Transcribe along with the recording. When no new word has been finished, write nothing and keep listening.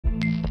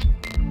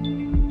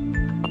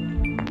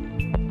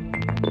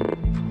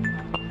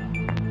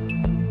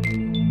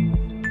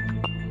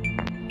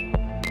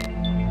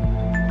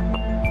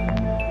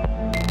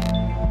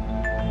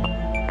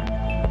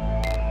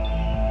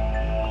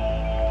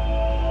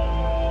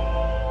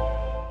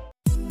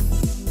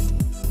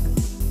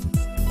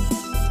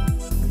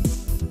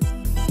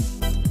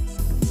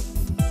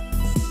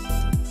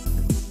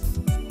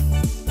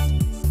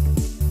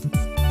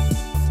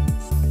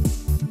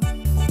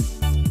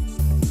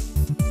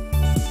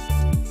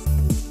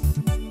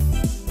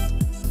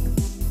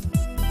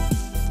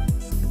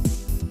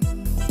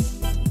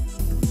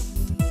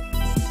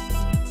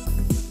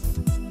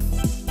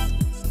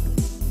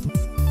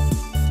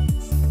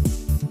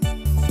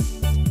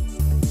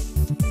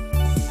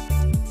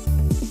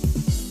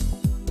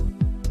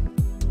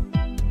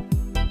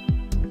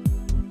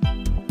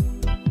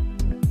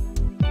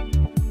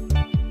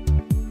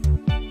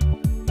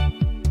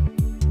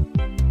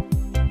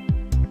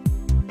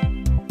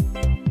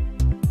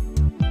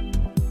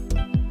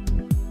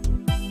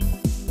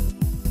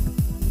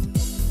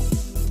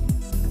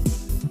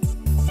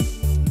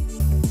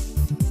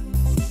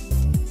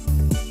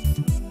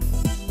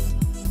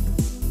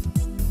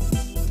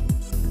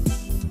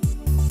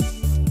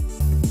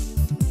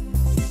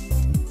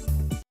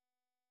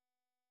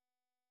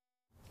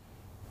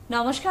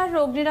নমস্কার,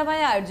 রোগ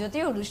নিরাময় আয়োজ্যোতি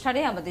অনুষ্ঠানে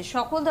আমাদের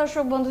সকল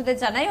দর্শক বন্ধুদের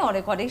জানাই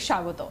অনেক অনেক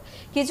স্বাগত।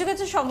 কিছু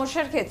কিছু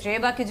সমস্যার ক্ষেত্রে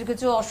বা কিছু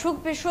কিছু অসুখ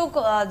বিসুখ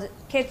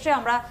ক্ষেত্রে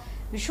আমরা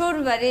ভীষণ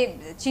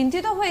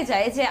চিন্তিত হয়ে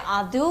যায় যে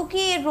আদৌ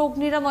কি এর রোগ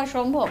নিরাময়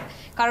সম্ভব।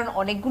 কারণ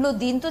অনেকগুলো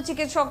দিন তো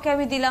চিকিৎসককে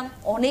আমি দিলাম,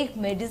 অনেক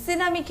মেডিসিন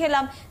আমি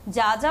খেলাম,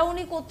 যা যা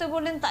উনি করতে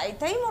বললেন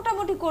তাই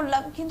মোটামুটি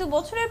করলাম, কিন্তু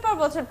বছরের পর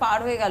বছর পার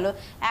হয়ে গেল,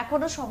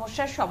 এখনো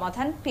সমস্যার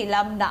সমাধান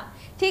পেলাম না।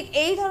 ঠিক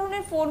এই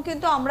ধরনের ফোন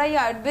কিন্তু আমরা এই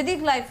আয়ুর্বেদিক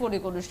লাইভ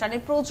ফোনিক অনুষ্ঠানে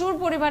প্রচুর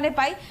পরিমাণে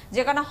পাই,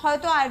 যেখানে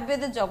হয়তো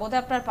আয়ুর্বেদের জগতে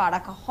আপনার পা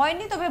রাখা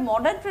হয়নি, তবে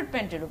মডার্ন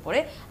ট্রিটমেন্টের উপরে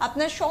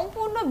আপনার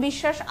সম্পূর্ণ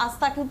বিশ্বাস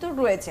আস্থা কিন্তু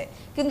রয়েছে,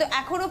 কিন্তু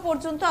এখনো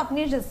পর্যন্ত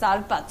আপনি রেজাল্ট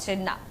পাচ্ছেন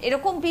না।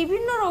 এরকম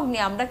বিভিন্ন রোগ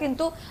নিয়ে আমরা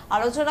কিন্তু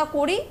আলোচনা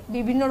করি,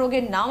 বিভিন্ন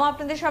রোগের নাম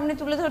আপনাদের সামনে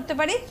তুলে ধরতে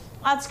পারি।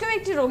 আজকেও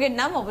একটি রোগের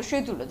নাম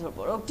অবশ্যই তুলে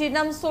ধরবো। রোগটির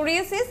নাম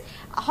সোরিয়াসিস।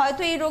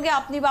 হয়তো এই রোগে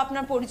আপনি বা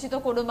আপনার পরিচিত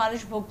কোনো মানুষ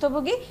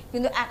ভুক্তভোগী,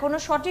 কিন্তু এখনো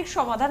সঠিক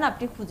সমাধান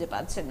আপনি খুঁজে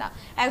পাচ্ছেন না।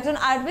 একজন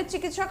আয়ুর্বেদ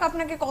চিকিৎসক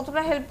আপনাকে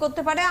কতটা হেল্প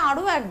করতে পারে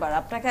আরো একবার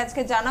আপনাকে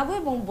আজকে জানাবো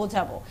এবং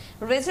বোঝাবো।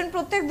 রয়েছেন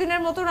প্রত্যেক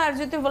দিনের মতন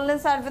আয়ুর্জ্যোতি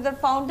ওয়েলনেস আয়ুর্বেদের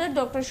ফাউন্ডার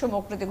ডক্টর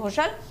সমকৃতি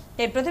ঘোষাল।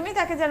 এর প্রথমেই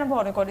তাকে জানাবো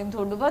অনেক অনেক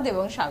ধন্যবাদ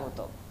এবং স্বাগত।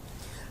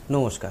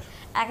 নমস্কার।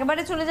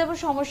 একেবারে চলে যাব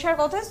সমস্যার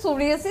কথায়।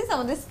 সোরিয়াসিস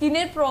আমাদের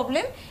স্কিনের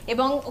প্রবলেম,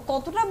 এবং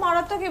কতটা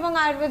মারাত্মক এবং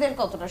আয়ুর্বেদের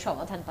কতটা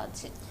সমাধান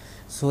পাচ্ছে।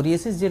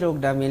 সোরিয়াসিস যে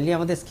রোগটা মেনলি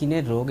আমাদের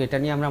স্কিনের রোগ, এটা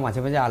নিয়ে আমরা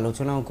মাঝে মাঝে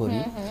আলোচনাও করি।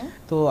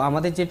 তো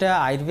আমাদের যেটা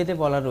আয়ুর্বেদে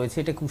বলা রয়েছে,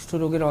 এটা কুষ্ঠ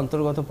রোগের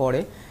অন্তর্গত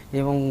পড়ে,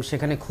 এবং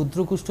সেখানে ক্ষুদ্র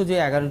কুষ্ঠ যে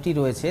 11টি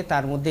রয়েছে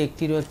তার মধ্যে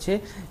একটি রয়েছে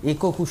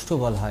এককুষ্ঠ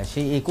বলা হয়।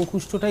 সেই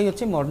এককুষ্ঠটাই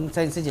হচ্ছে মডার্ন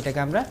সায়েন্সে যেটাকে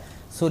আমরা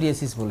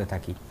সোরিয়াসিস বলে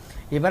থাকি।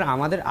 এবার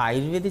আমাদের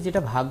আয়ুর্বেদে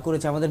যেটা ভাগ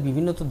করেছে, আমাদের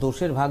বিভিন্ন তো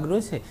দোষের ভাগ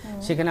রয়েছে,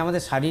 সেখানে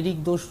আমাদের শারীরিক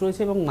দোষ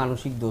রয়েছে এবং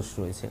মানসিক দোষ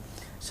রয়েছে।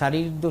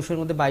 শারীরিক দোষের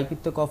মধ্যে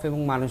বায়ুপিত্ত কফ এবং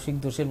মানসিক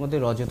দোষের মধ্যে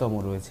রজতম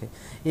রয়েছে।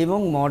 এবং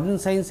মডার্ন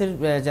সায়েন্সের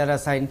যারা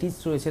সায়েন্টিস্ট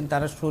রয়েছেন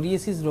তারা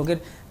সোরিয়াসিস রোগের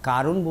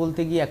কারণ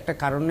বলতে গিয়ে একটা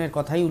কারণের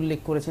কথাই উল্লেখ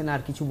করেছেন,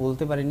 আর কিছু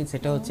বলতে পারেনি।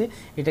 সেটা হচ্ছে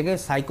এটাকে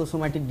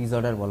সাইকোসোম্যাটিক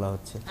ডিসঅর্ডার বলা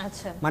হচ্ছে।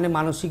 মানে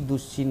মানসিক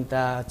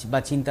দুশ্চিন্তা বা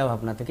চিন্তা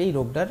ভাবনা থেকে এই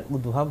রোগটার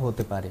উদ্ভব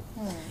হতে পারে।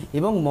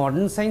 এবং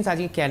মডার্ন সায়েন্স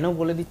আজকে কেন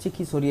বলে দিচ্ছে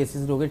কি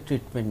সোরিয়াসিস রোগের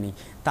ট্রিটমেন্ট নেই,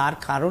 তার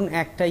কারণ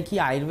একটাই কি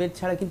আয়ুর্বেদ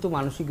ছাড়া কিন্তু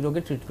মানসিক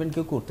রোগের ট্রিটমেন্ট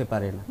কেউ করতে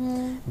পারে না।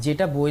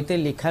 যেটা বইতে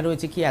লেখা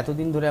রয়েছে কি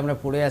এতদিন ধরে আমরা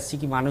পড়ে আসছি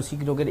কি মানসিক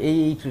রোগের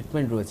এই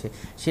ট্রিটমেন্ট রয়েছে,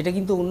 সেটা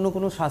কিন্তু অন্য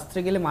কোনো শাস্ত্রে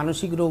গেলে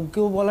মানসিক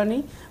রোগকেও বলা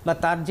নেই, বা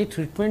তার যে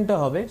ট্রিটমেন্টটা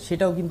হবে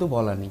সেটাও কিন্তু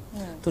বলা নেই।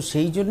 তো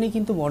সেই জন্যই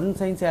কিন্তু মডার্ন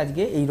সায়েন্সে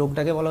আজকে এই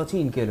রোগটাকে বলা হচ্ছে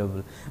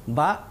ইনকিউরেবল,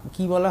 বা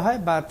কি বলা হয়,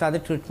 বা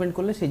তাদের ট্রিটমেন্ট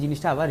করলে সেই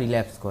জিনিসটা আবার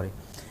রিল্যাপস করে।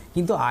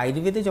 কিন্তু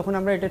আয়ুর্বেদে যখন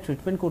আমরা এটা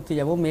ট্রিটমেন্ট করতে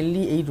যাব,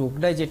 মেনলি এই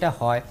রোগটায় যেটা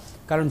হয়,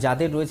 কারণ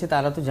যাদের রয়েছে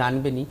তারা তো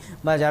জানবেনই,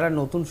 বা যারা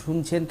নতুন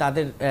শুনছেন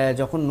তাদের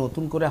যখন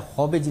নতুন করে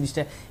হবে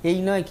জিনিসটা, এই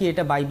নয় কি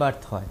এটা বাই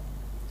বার্থ হয়,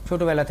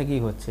 ছোটোবেলা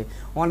থেকেই হচ্ছে।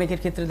 অনেকের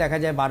ক্ষেত্রে দেখা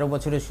যায় 12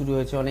 বছরে শুরু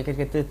হয়েছে, অনেকের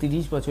ক্ষেত্রে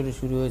 30 বছরে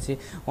শুরু হয়েছে,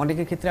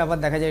 অনেকের ক্ষেত্রে আবার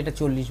দেখা যায় এটা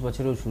 40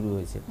 বছরেও শুরু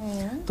হয়েছে।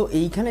 তো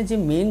এইখানে যে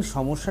মেন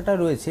সমস্যাটা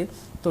রয়েছে,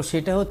 তো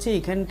সেটা হচ্ছে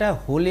এখানটা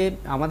হলে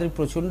আমাদের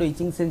প্রচণ্ড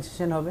ইচিং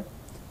সেন্সেশন হবে,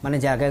 মানে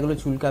জায়গাগুলো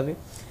চুলকাবে,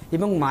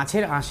 এবং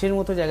মাছের আঁশের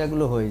মতো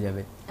জায়গাগুলো হয়ে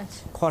যাবে,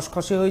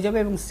 খসখসে হয়ে যাবে,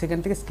 এবং সেখান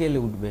থেকে স্কেলে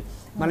উঠবে,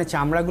 মানে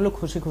চামড়াগুলো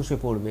খসে খসে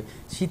পড়বে।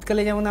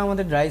 শীতকালে যেমন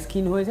আমাদের ড্রাই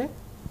স্কিন হয়ে যায়,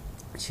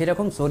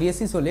 সেরকম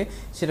সোরিয়াসিস হলে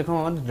সেরকম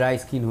আমাদের ড্রাই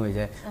স্কিন হয়ে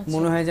যায়।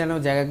 মনে হয় যেন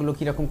জায়গাগুলো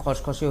কীরকম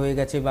খসখসে হয়ে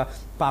গেছে, বা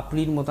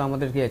পাপড়ির মতো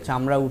আমাদের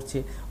চামড়া উঠছে।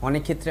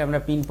 অনেক ক্ষেত্রে আমরা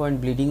পিন পয়েন্ট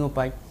ব্লিডিংও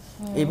পাই।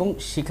 এবং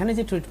সেখানে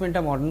যে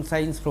ট্রিটমেন্টটা মডার্ন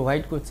সায়েন্স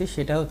প্রোভাইড করছে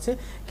সেটা হচ্ছে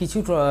কিছু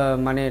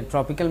মানে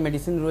ট্রপিক্যাল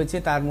মেডিসিন রয়েছে,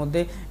 তার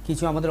মধ্যে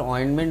কিছু আমাদের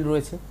অয়েন্টমেন্ট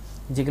রয়েছে,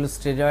 যেগুলো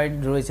স্টেরয়েড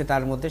রয়েছে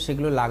তার মধ্যে,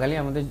 সেগুলো লাগালে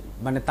আমাদের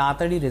মানে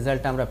তাড়াতাড়ি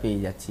রেজাল্ট আমরা পেয়ে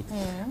যাচ্ছি।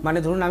 মানে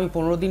ধরুন আমি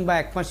 15 দিন বা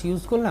 1 মাস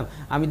ইউজ করলাম,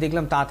 আমি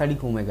দেখলাম তাড়াতাড়ি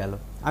কমে গেল,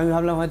 আমি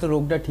ভাবলাম হয়তো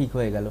রোগটা ঠিক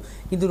হয়ে গেল,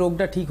 কিন্তু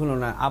রোগটা ঠিক হলো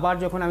না। আবার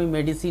যখন আমি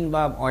মেডিসিন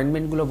বা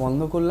অয়েন্টমেন্টগুলো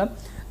বন্ধ করলাম,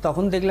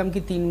 তখন দেখলাম কি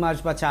 3 মাস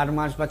বা 4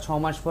 মাস বা 6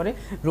 মাস পরে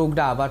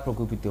রোগটা আবার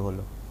প্রকোপিত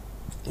হলো।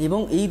 এবং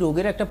এই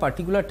রোগের একটা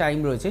পার্টিকুলার টাইম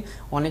রয়েছে,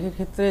 অনেকের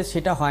ক্ষেত্রে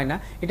সেটা হয় না,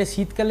 এটা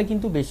শীতকালে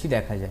কিন্তু বেশি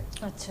দেখা যায়।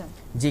 আচ্ছা,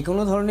 যে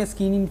কোনো ধরনের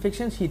স্কিন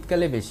ইনফেকশন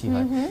শীতকালে বেশি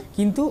হয়,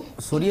 কিন্তু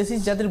সোরিয়াসিস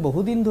যাদের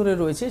বহুদিন ধরে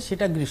রয়েছে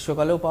সেটা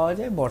গ্রীষ্মকালেও পাওয়া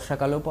যায়,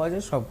 বর্ষাকালেও পাওয়া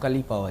যায়,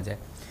 সবকালেই পাওয়া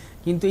যায়।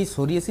 কিন্তু এই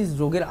সোরিয়াসিস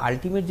রোগের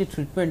আলটিমেট যে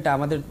ট্রিটমেন্টটা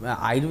আমাদের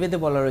আয়ুর্বেদে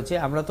বলা রয়েছে,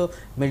 আমরা তো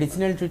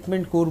মেডিসিনাল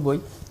ট্রিটমেন্ট করবই,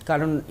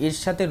 কারণ এর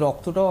সাথে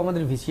রক্তটাও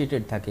আমাদের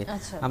ভিসিয়েটেড থাকে।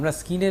 আমরা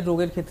স্কিনের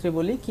রোগের ক্ষেত্রে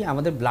বলি কি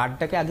আমাদের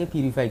ব্লাডটাকে আগে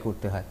পিউরিফাই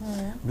করতে হয়।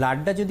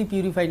 ব্লাডটা যদি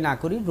পিউরিফাই না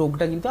করি,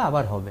 রোগটা কিন্তু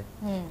আবার হবে।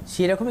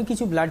 সেরকমই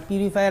কিছু ব্লাড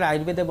পিউরিফায়ার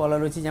আয়ুর্বেদে বলা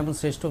রয়েছে, যেমন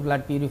শ্রেষ্ঠ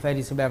ব্লাড পিউরিফায়ার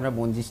হিসেবে আমরা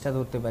বনজিষ্ঠা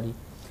ধরতে পারি,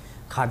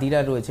 খাদিরা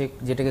রয়েছে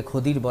যেটাকে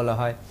খদির বলা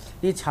হয়,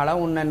 এছাড়াও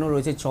অন্যান্য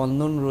রয়েছে,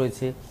 চন্দন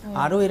রয়েছে,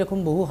 আরও এরকম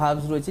বহু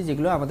হার্বস রয়েছে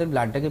যেগুলো আমাদের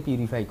ব্লাডটাকে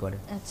পিউরিফাই করে।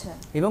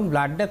 এবং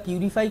ব্লাডটা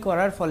পিউরিফাই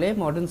করার ফলে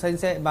মডার্ন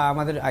সায়েন্সে বা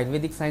আমাদের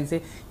আয়ুর্বেদিক সায়েন্সে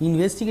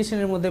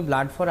ইনভেস্টিগেশনের মধ্যে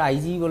ব্লাড ফর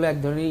আইজি বলে এক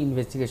ধরনের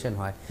ইনভেস্টিগেশন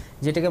হয়,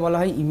 যেটাকে বলা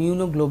হয়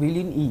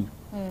ইমিউনোগ্লোবুলিন ই।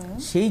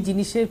 সেই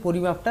জিনিসের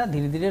পরিমাপটা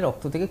ধীরে ধীরে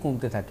রক্ত থেকে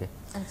কমতে থাকে।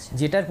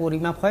 যেটার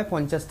পরিমাপ হয়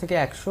 50 থেকে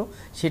 100।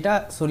 সেটা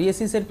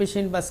সোরিয়াসিসের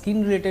পেশেন্ট বা স্কিন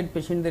রিলেটেড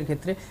পেশেন্টদের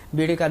ক্ষেত্রে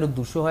বেড়ে কারোর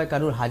 200 হয়,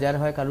 কারোর 1000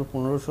 হয়, কারোর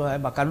 1500 হয়,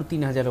 বা কারোর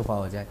 3000ও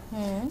পাওয়া যায়।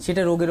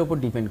 সেটা রোগের ওপর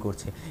ডিপেন্ড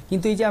করছে।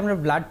 কিন্তু এই যে আমরা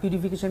ব্লাড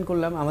পিউরিফিকেশন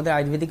করলাম আমাদের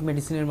আয়ুর্বেদিক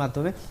মেডিসিনের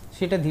মাধ্যমে,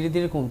 সেটা ধীরে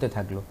ধীরে কমতে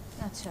থাকলো।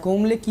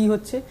 কমলে কি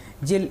হচ্ছে,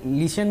 যে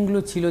লিশনগুলো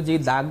ছিল, যে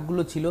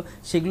দাগগুলো ছিল,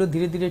 সেগুলো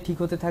ধীরে ধীরে ঠিক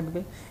হতে থাকবে,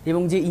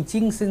 এবং যে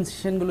ইচিং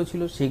সেন্সেশনগুলো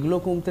ছিল সেগুলো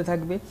কমতে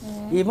থাকবে,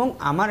 এবং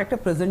আমার একটা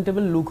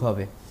প্রেজেন্টেবল লুক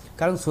হবে।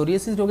 কারণ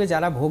সোরিয়াসিস রোগে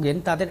যারা ভোগেন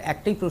তাদের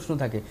একটাই প্রশ্ন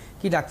থাকে,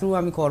 কি ডাক্তারবাবু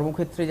আমি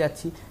কর্মক্ষেত্রে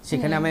যাচ্ছি,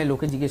 সেখানে আমায়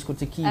লোকে জিজ্ঞেস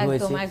করছে কি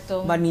হয়েছে,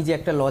 বা নিজে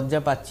একটা লজ্জা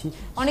পাচ্ছি।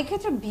 অনেক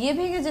ক্ষেত্রে বিয়ে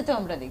ভেঙে যেতে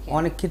আমরা দেখি,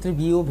 অনেক ক্ষেত্রে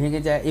বিয়েও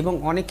ভেঙে যায়, এবং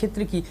অনেক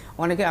ক্ষেত্রে কি,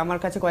 অনেকে আমার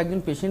কাছে কয়েকজন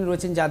পেশেন্ট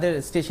রয়েছেন যাদের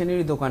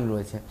স্টেশনারি দোকান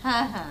রয়েছে,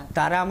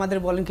 তারা আমাদের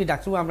বলেন কি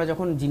ডাক্তারবাবু আমরা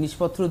যখন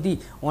জিনিসপত্র দিই,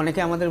 অনেকে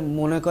আমাদের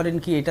মনে করেন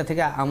কি এটা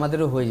থেকে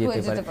আমাদেরও হয়ে যেতে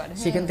পারে,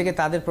 সেখান থেকে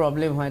তাদের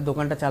প্রবলেম হয়,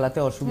 দোকানটা চালাতে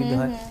অসুবিধা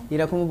হয়।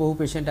 এরকমও বহু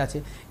পেশেন্ট আছে,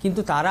 কিন্তু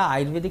তারা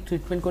আয়ুর্বেদিক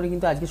ট্রিটমেন্ট করে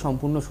কিন্তু আজকে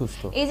সম্পূর্ণ সুস্থ।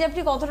 এই যে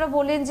আপনি কথাটা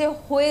বলেন যে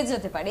হয়ে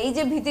যেতে পারে, এই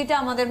যে ভীতিটা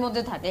আমাদের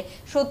মধ্যে থাকে,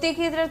 সত্যি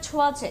কি এর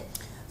ছোঁয়াচে?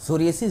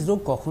 সোরিয়াসিস রোগ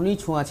কখনোই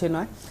ছোঁয়াচে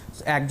নয়।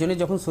 একজনের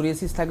যখন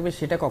সোরিয়াসিস থাকবে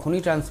সেটা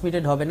কখনোই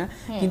ট্রান্সমিটেড হবে না,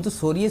 কিন্তু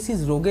সোরিয়াসিস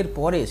রোগের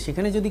পরে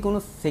সেখানে যদি কোনো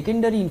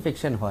সেকেন্ডারি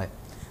ইনফেকশন হয়,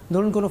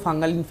 ধরুন কোনো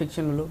ফাঙ্গাল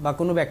ইনফেকশন হলো বা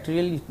কোনো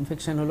ব্যাকটেরিয়াল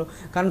ইনফেকশন হলো,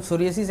 কারণ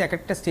সোরিয়াসিস এক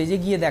একটা স্টেজে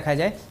গিয়ে দেখা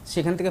যায়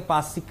সেখান থেকে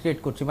পাস সিক্রেট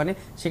করছে, মানে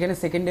সেখানে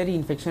সেকেন্ডারি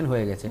ইনফেকশন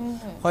হয়ে গেছে।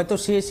 হয়তো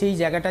সে সেই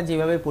জায়গাটা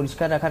যেভাবে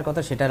পরিষ্কার রাখার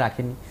কথা সেটা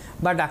রাখেনি,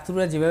 বা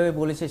ডাক্তাররা যেভাবে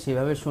বলেছে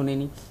সেভাবে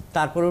শোনেনি,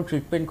 তারপরেও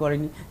ট্রিটমেন্ট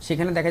করেনি,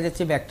 সেখানে দেখা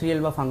যাচ্ছে ব্যাকটেরিয়াল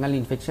বা ফাঙ্গাল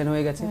ইনফেকশন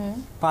হয়ে গেছে,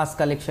 পাস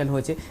কালেকশন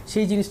হয়েছে,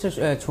 সেই জিনিসটা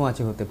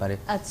ছোঁয়াচে হতে পারে।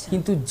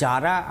 কিন্তু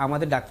যারা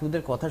আমাদের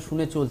ডাক্তারদের কথা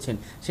শুনে চলছেন,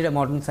 সেটা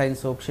মডার্ন সায়েন্স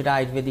হোক, সেটা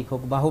আয়ুর্বেদিক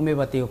হোক বা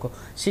হোমিওপ্যাথি হোক,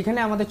 সেখানে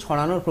আমাদের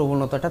ছড়ানোর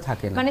প্রবণতাটা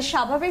থাকে না। মানে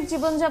স্বাভাবিক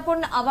জীবনযাপন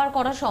আবার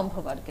করা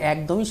সম্ভব আর কি,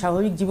 একদমই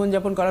স্বাভাবিক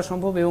জীবনযাপন করা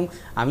সম্ভব। এবং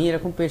আমি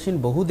এরকম পেশেন্ট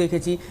বহু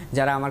দেখেছি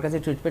যারা আমার কাছে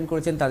ট্রিটমেন্ট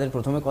করেছেন, তাদের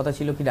প্রথমে কথা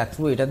ছিল কি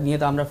ডাক্তারবাবু এটা নিয়ে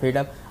তো আমরা ফেড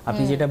আপ,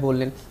 আপনি যেটা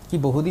বললেন কি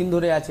বহুদিন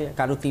ধরে আছে,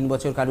 কারো 3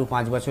 বছর, কারো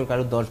 5 বছর,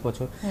 কারো 10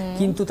 বছর,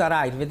 কিন্তু তারা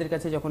আয়ুর্বেদের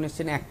কাছে যখন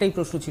এসেছেন একটাই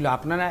প্রশ্ন ছিল,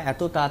 আপনারা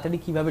এত তাড়াতাড়ি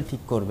কিভাবে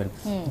ঠিক করবেন,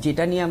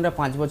 যেটা নিয়ে আমরা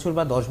 5 বছর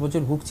বা 10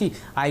 বছর ভুগছি,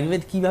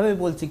 আয়ুর্বেদ কিভাবে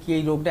বলছে কি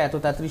এই রোগটা এত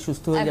তাড়াতাড়ি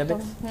সুস্থ হয়ে যাবে,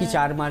 কি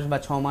 4 মাস বা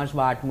 6 মাস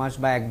বা 8 মাস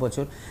বা 1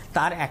 বছর?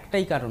 তার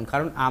একটাই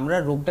কারণ আমরা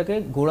রোগটাকে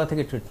গোড়া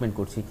থেকে ট্রিটমেন্ট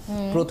করছি।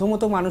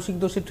 প্রথমত মানসিক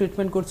দোষের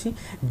ট্রিটমেন্ট করছি,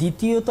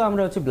 দ্বিতীয়ত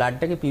আমরা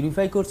ব্লাডটাকে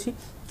পিউরিফাই করছি,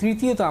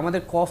 তৃতীয়ত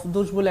আমাদের কফ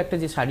দোষ বলে একটা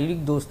যে শারীরিক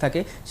দোষ থাকে,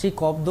 সেই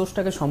কফ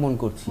দোষটাকে শমন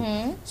করছি।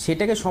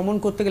 সেটাকে শমন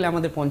করতে গেলে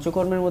আমাদের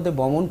পঞ্চকর্মের মধ্যে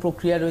বমন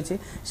প্রক্রিয়া রয়েছে,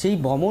 সেই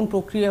বমন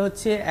প্রক্রিয়া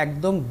হচ্ছে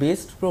একদম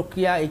বেস্ট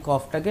প্রক্রিয়া এই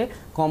কফটাকে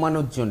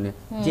কমানোর জন্য।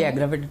 যে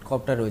অ্যাগ্রাভেটেড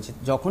কফটা রয়েছে,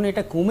 যখন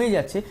এটা কমে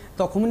যাচ্ছে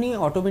তখনই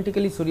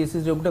অটোমেটিক্যালি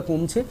সোরিয়াসিস রোগটা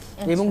কমছে,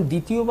 এবং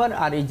দ্বিতীয়বার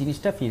আর এই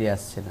জিনিসটা ফিরে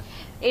আসছে না।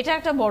 এটা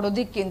একটা বড়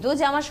দিক, কিন্তু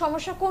যে আমার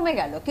সমস্যা কমে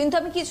গেল, কিন্তু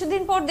আমি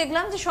কিছুদিন পর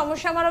দেখলাম যে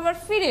সমস্যা আমার আবার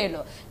ফিরে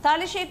এলো,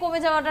 তাহলে সেই কমে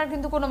যাওয়াটার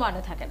কিন্তু কোনো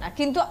মানে থাকে না।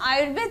 কিন্তু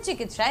আয়ুর্বেদ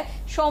চিকিৎসায়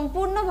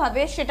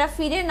সম্পূর্ণভাবে সেটা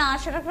ফিরে না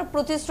আসার একটা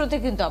প্রতিশ্রুতি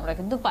কিন্তু আমরা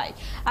কিন্তু পাই।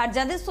 আর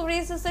যাদের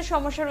সোরিয়াসিসের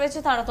সমস্যা রয়েছে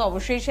তারা তো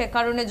অবশ্যই সে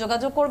কারণে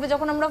যোগাযোগ করবে।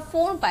 যখন আমরা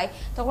ফোন পাই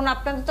তখন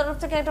আপনাদের তরফ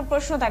থেকে একটা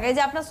প্রশ্ন থাকে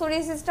যে আপনার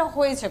সোরিয়াসিসটা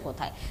হয়েছে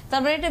কোথায়,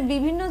 তারপরে এটা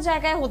বিভিন্ন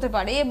জায়গায় হতে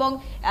পারে, এবং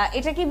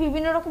এটা কি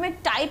বিভিন্ন রকমের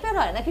টাইপের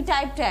হয় নাকি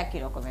টাইপটা একই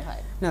রকমের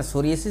হয়? না,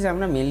 সোরিয়াসিস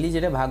আমরা মেইনলি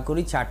যেটা ভাগ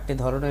করি 4টে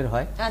ধরনের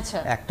হয়।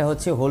 একটা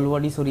হচ্ছে হোল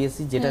বডি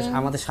সোরিয়াসিস, যেটা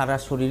আমাদের সারা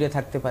শরীরে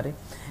থাকতে পারে।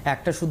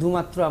 একটা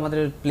শুধুমাত্র আমাদের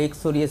প্লেক্স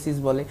সোরিয়াসিস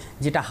বলে,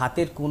 যেটা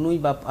হাতের কোনোই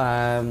বা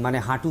মানে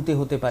হাঁটুতে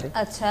হতে পারে।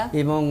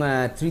 এবং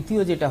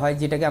তৃতীয় যেটা হয়,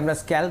 যেটাকে আমরা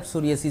স্ক্যাল্প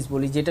সোরিয়াসিস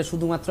বলি, যেটা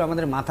শুধুমাত্র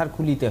আমাদের মাথার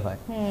খুলিতে হয়,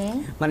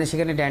 মানে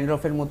সেখানে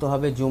ড্যান্ড্রফের মতো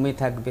হবে, জমে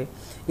থাকবে।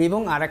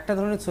 এবং আরেকটা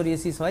ধরনের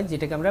সোরিয়াসিস হয়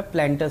যেটাকে আমরা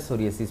প্ল্যান্টার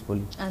সোরিয়াসিস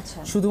বলি,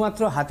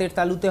 শুধুমাত্র হাতের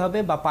তালুতে হবে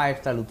বা পায়ের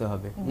তালুতে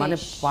হবে, মানে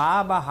পা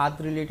বা হাত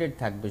রিলেটেড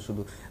থাকবে,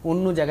 শুধু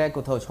অন্য জায়গায়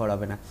কোথাও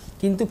ছড়াবে না।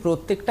 কিন্তু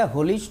প্রত্যেকটা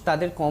হলেই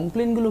তাদের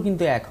কমপ্লেনগুলো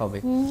কিন্তু এক হবে,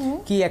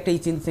 কি একটা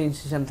ইচিং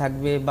সেনসেশন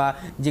থাকবে, বা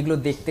যেগুলো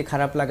দেখতে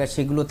খারাপ লাগা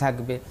সেগুলো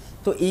থাকবে।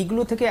 তো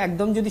এইগুলো থেকে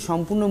একদম যদি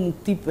সম্পূর্ণ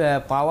মুক্তি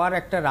পাওয়ার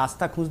একটা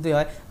রাস্তা খুঁজতে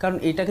হয়, কারণ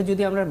এটাকে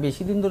যদি আমরা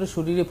বেশি দিন ধরে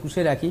শরীরে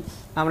পুষে রাখি,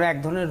 আমরা এক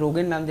ধরনের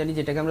রোগের নাম জানি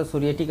যেটাকে আমরা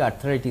সোরিয়াটিক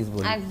আর্থ্রাইটিস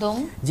বলি,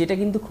 যেটা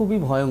কিন্তু খুবই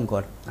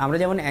ভয়ঙ্কর। আমরা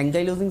যেমন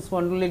অ্যাঙ্গাইলোজিং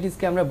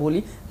স্পন্ডিলাইটিসকে আমরা বলি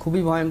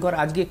খুবই ভয়ঙ্কর।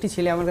 আজকে একটি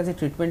ছেলে আমার কাছে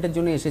ট্রিটমেন্টের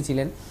জন্য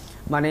এসেছিলেন,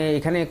 মানে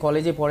এখানে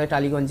কলেজে পড়ে,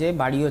 টালিগঞ্জে,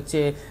 বাড়ি হচ্ছে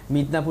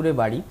মিদনাপুরে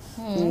বাড়ি।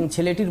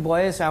 ছেলেটির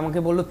বয়স আমাকে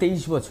বললো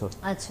 23 বছর।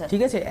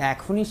 ঠিক আছে,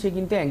 এখনই সে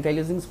কিন্তু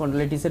অ্যাঙ্কাইলোজিং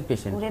স্পন্ডিলাইটিসের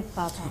পেশেন্ট,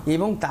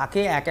 এবং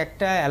তাকে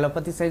একটা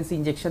অ্যালোপ্যাথি সায়েন্স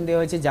ইনজেকশন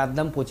দেওয়া হয়েছে যার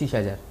দাম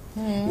 25,000,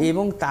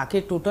 এবং তাকে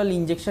টোটাল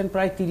ইনজেকশন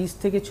প্রায় 30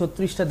 থেকে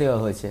 36টা দেওয়া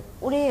হয়েছে।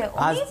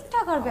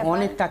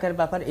 অনেক টাকার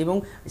ব্যাপার। এবং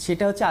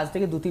সেটা হচ্ছে আজ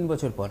থেকে 2-3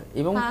 বছর পর,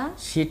 এবং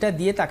সেটা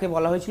দিয়ে তাকে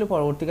বলা হয়েছিল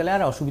পরবর্তীকালে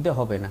আর অসুবিধা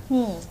হবে না।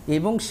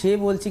 এবং সে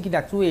বলছে কি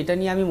ডাক্তারবাবু এটা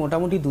নিয়ে আমি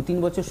মোটামুটি 2-3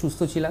 বছর সুস্থ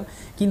ছিলাম,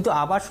 কিন্তু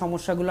আবার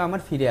সমস্যাগুলো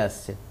আমার ফিরে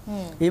আসছে।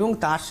 এবং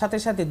তার সাথে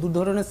সাথে দু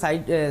ধরনের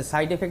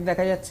সাইড এফেক্ট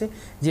দেখা যাচ্ছে,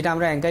 যেটা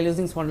আমরা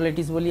অ্যাঙ্কাইলোজিং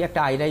স্পন্ডিলাইটিস বলি, একটা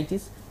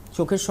আইরাইটিস,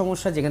 চোখের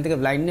সমস্যা যেখান থেকে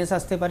ব্লাইন্ডনেস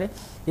আসতে পারে,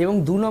 এবং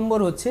 2 নম্বর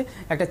হচ্ছে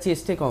একটা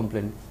চেস্টে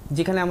কমপ্লেন,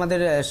 যেখানে আমাদের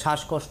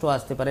শ্বাসকষ্ট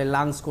আসতে পারে,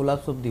 লাংস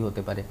কোলাপস অবধি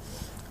হতে পারে।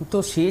 তো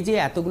সে যে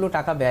এতগুলো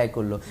টাকা ব্যয়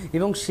করলো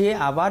এবং সে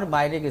আবার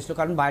বাইরে গেছিলো,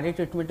 কারণ বাইরে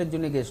ট্রিটমেন্টের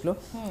জন্য গেছিলো,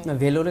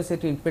 ভেলোরে সে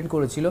ট্রিটমেন্ট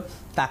করেছিল,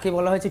 তাকে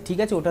বলা হয়েছে ঠিক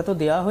আছে ওটা তো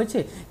দেওয়া হয়েছে,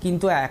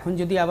 কিন্তু এখন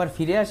যদি আবার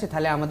ফিরে আসে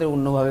তাহলে আমাদের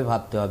অন্যভাবে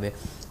ভাবতে হবে।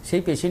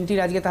 সেই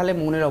পেশেন্টটির আজকে তাহলে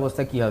মনের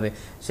অবস্থা কী হবে?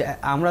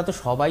 আমরা তো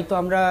সবাই তো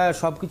আমরা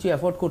সব কিছু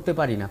অ্যাফোর্ড করতে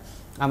পারি না,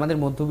 আমাদের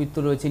মধ্যবিত্ত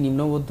রয়েছে,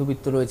 নিম্ন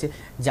মধ্যবিত্ত রয়েছে,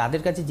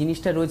 যাদের কাছে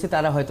জিনিসটা রয়েছে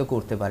তারা হয়তো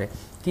করতে পারে,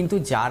 কিন্তু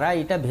যারা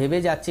এটা ভেবে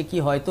যাচ্ছে কি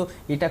হয়তো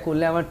এটা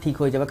করলে আমার ঠিক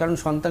হয়ে যাবে, কারণ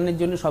সন্তানের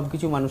জন্য সব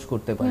কিছু মানুষ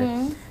করতে পারে,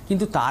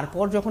 কিন্তু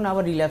তারপর যখন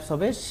আবার রিল্যাপস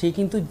হবে সে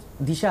কিন্তু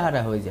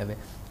দিশাহারা হয়ে যাবে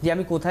যে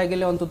আমি কোথায়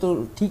গেলে অন্তত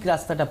ঠিক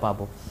রাস্তাটা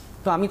পাবো।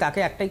 তো আমি তাকে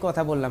একটাই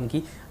কথা বললাম কি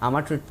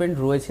আমার ট্রিটমেন্ট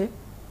রয়েছে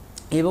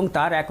এবং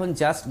তার এখন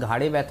জাস্ট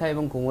ঘাড়ে ব্যথা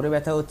এবং কোমরে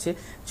ব্যথা হচ্ছে,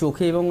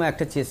 চোখে এবং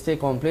একটা চেস্টে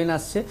কমপ্লেন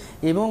আসছে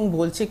এবং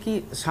বলছে কি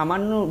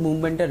সামান্য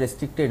মুভমেন্টটা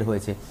রেস্ট্রিক্টেড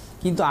হয়েছে,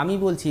 কিন্তু আমি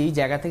বলছি এই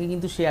জায়গা থেকে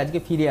কিন্তু সে আজকে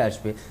ফিরে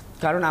আসবে,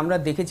 কারণ আমরা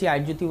দেখেছি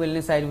আয়ুর্জ্যোতি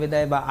ওয়েলনেস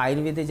আয়ুর্বেদায় বা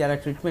আয়ুর্বেদে যারা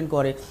ট্রিটমেন্ট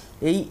করে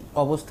এই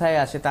অবস্থায়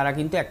আসে তারা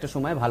কিন্তু একটা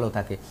সময় ভালো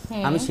থাকে।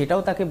 আমি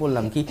সেটাও তাকে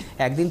বললাম কি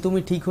একদিন তুমি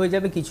ঠিক হয়ে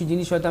যাবে, কিছু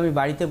জিনিস হয়তো আমি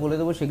বাড়িতে বলে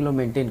দেবো সেগুলো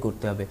মেনটেন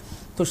করতে হবে।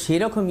 তো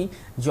সেরকমই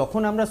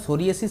যখন আমরা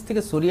সোরিয়াসিস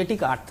থেকে সোরিয়াটিক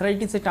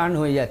আর্থ্রাইটিসে টার্ন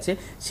হয়ে যাচ্ছে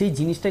সেই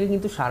জিনিসটাকে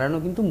কিন্তু সারানো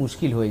কিন্তু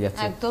মুশকিল হয়ে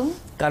যাচ্ছে,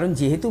 কারণ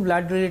যেহেতু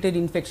ব্লাড রিলেটেড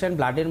ইনফেকশন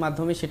ব্লাডের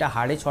মাধ্যমে সেটা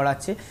হাড়ে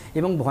ছড়াচ্ছে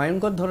এবং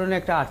ভয়ঙ্কর ধরনের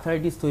একটা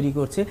আর্থ্রাইটিস তৈরি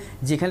করছে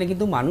যেখানে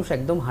কিন্তু মানুষ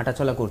একদম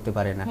হাঁটাচলা করতে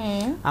পারে না।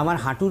 আমার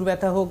হাঁটুর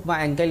ব্যথা হোক বা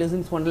অ্যাঙ্কাইলোজিং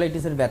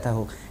স্পন্ডালাইটিসের ব্যথা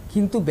হোক,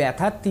 কিন্তু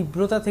ব্যথার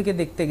তীব্রতা থেকে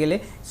দেখতে গেলে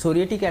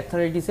সোরিয়াটিক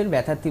আর্থ্রাইটিসের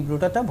ব্যথার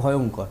তীব্রতাটা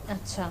ভয়ঙ্কর।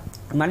 আচ্ছা,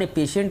 মানে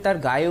পেশেন্ট তার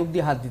গায়ে অবধি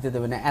হাত দিতে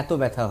দেবে না, এত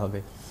ব্যথা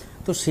হবে।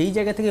 তো সেই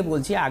জায়গা থেকে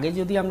বলছি আগে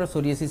যদি আমরা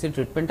সোরিয়াসিসের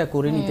ট্রিটমেন্টটা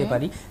করে নিতে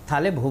পারি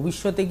তাহলে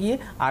ভবিষ্যতে গিয়ে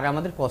আর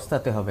আমাদের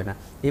পস্তাতে হবে না।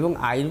 এবং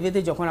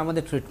আয়ুর্বেদে যখন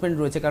আমাদের ট্রিটমেন্ট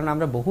রয়েছে, কারণ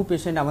আমরা বহু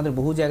পেশেন্ট আমাদের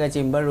বহু জায়গায়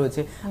চেম্বার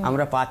রয়েছে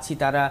আমরা পাচ্ছি,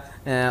 তারা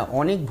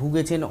অনেক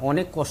ভুগেছেন,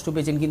 অনেক কষ্ট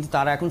পেয়েছেন, কিন্তু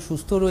তারা এখন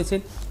সুস্থ রয়েছেন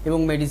এবং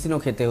মেডিসিনও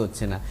খেতে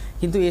হচ্ছে না।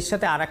 কিন্তু এর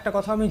সাথে আর একটা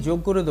কথা আমি যোগ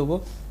করে দেবো,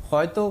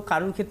 হয়তো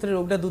কারোর ক্ষেত্রে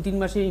রোগটা 2-3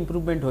 মাসে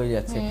ইমপ্রুভমেন্ট হয়ে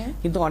যাচ্ছে,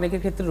 কিন্তু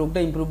অনেকের ক্ষেত্রে রোগটা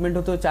ইমপ্রুভমেন্ট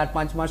হতেও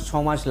 4-5 মাস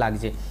 6 মাস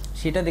লাগছে,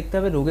 সেটা দেখতে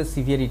হবে রোগের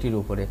সিভিয়ারিটির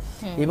উপরে।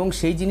 এবং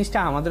সেই জিনিসটা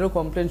আমাদেরও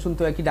কমপ্লেন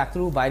শুনতে হয় কি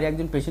ডাক্তারবাবু বাইরে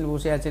একজন পেশেন্ট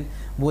বসে আছেন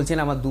বলছেন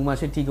আমার 2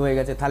 মাসে ঠিক হয়ে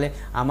গেছে, তাহলে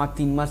আমার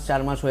 3 মাস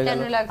 4 মাস হয়ে গেল,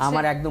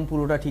 আমার একদম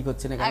পুরোটা ঠিক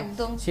হচ্ছে না,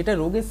 সেটা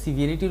রোগের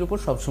সিভিয়ারিটির উপর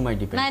সবসময়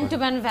ডিপেন্ড করে, ম্যান টু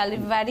ম্যান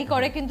ভ্যারি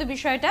করে কিন্তু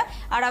বিষয়টা।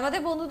 আর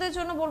আমাদের বন্ধুদের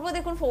জন্য বলবো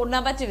দেখুন ফোন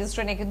নাম্বার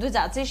টেলিস্ক্রিনে কিন্তু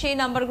যাচ্ছে, সেই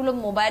নাম্বারগুলো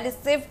মোবাইলে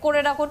সেভ করে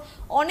রাখুন।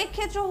 অনেক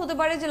ক্ষেত্রে হতে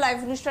পারে যে লাইভ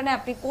অনুষ্ঠানে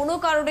আপনি কোনো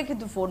কারণে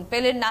কিন্তু ফোন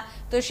পেলেন না,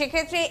 তো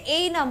সেক্ষেত্রে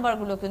এই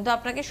নাম্বারগুলো কিন্তু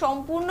আপনাকে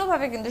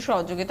সম্পূর্ণভাবে কিন্তু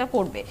সহযোগিতা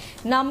করবে।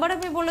 নাম্বার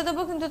আমি বলে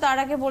দেবো, কিন্তু তার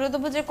আগে বলে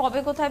দেবো যে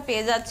কবে কোথায়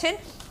পেয়ে যাচ্ছেন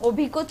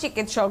অভিজ্ঞ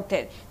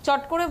চিকিৎসকদের।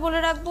 চট করে বলে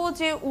রাখবো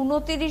যে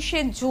 29শে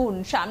জুন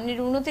সামনের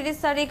 29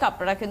 তারিখ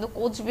আপনারা কিন্তু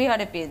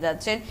কোচবিহারে পেয়ে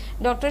যাচ্ছেন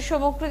ডক্টর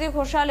সমকৃতি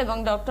ঘোষাল এবং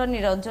ডক্টর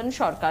নিরঞ্জন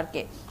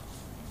সরকারকে।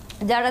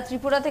 যারা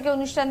ত্রিপুরা থেকে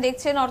অনুষ্ঠান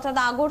দেখছেন অর্থাৎ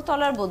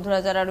আগরতলার বন্ধুরা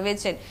যারা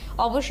রয়েছেন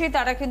অবশ্যই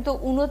তারা কিন্তু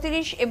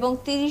 29 এবং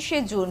 30শে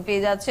জুন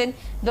পেয়ে যাচ্ছেন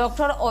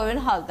ডক্টর অয়ন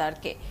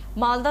হালদারকে।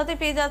 মালদাতে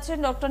পেয়ে যাচ্ছেন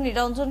ডক্টর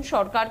নিরঞ্জন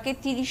সরকারকে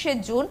 30শে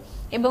জুন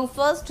এবং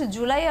 1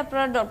 জুলাই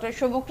আপনারা ডক্টর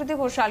সমকৃতি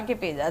ঘোষালকে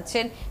পেয়ে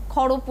যাচ্ছেন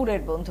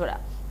খড়গপুরের বন্ধুরা।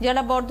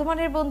 যারা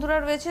বর্ধমানের বন্ধুরা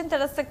রয়েছেন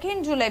তারা 2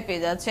 জুলাই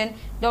পেয়ে যাচ্ছেন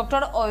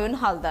ডক্টর অয়ন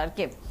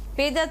হালদারকে।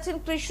 পেয়ে যাচ্ছেন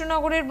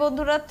কৃষ্ণনগরের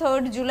বন্ধুরা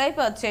 3 জুলাই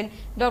পাচ্ছেন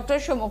ডক্টর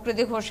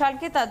সমকৃতি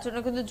ঘোষালকে, তার জন্য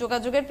কিন্তু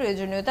যোগাযোগের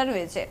প্রয়োজনীয়তা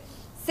রয়েছে।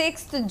 6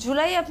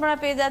 জুলাই আপনারা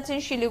পেয়ে যাচ্ছেন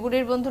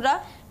শিলিগুড়ির বন্ধুরা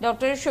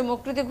ডক্টর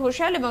সমকৃতি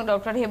ঘোষাল এবং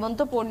ডক্টর হেমন্ত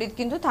পণ্ডিত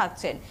কিন্তু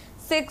থাকছেন।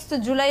 6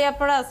 জুলাই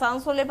আপনারা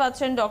আসানসোলে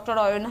পাচ্ছেন ডক্টর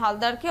অয়ন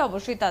হালদারকে,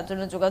 অবশ্যই তার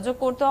জন্য যোগাযোগ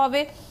করতে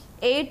হবে।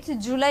 8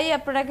 জুলাই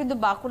আপনারা কিন্তু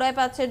বাঁকুড়ায়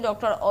পাচ্ছেন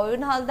ডক্টর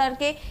অয়ন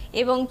হালদারকে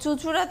এবং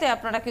চুঁচুড়াতে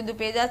আপনারা কিন্তু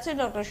পেয়ে যাচ্ছেন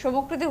ডক্টর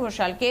সমকৃতি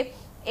ঘোষালকে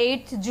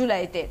 8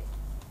 জুলাইতে।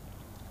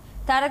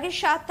 তার আগে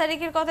 7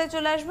 তারিখের কথায়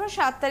চলে আসবো।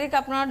 7 তারিখ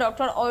আপনারা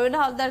ডক্টর অয়ন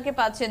হালদারকে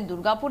পাচ্ছেন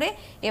দুর্গাপুরে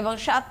এবং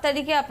 7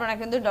 তারিখে আপনারা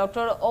কিন্তু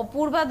ডক্টর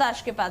অপূর্বা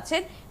দাসকে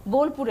পাচ্ছেন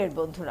বোলপুরের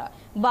বন্ধুরা।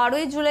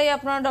 12 জুলাই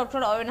আপনারা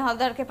ডক্টর অয়ন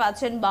হালদারকে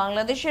পাচ্ছেন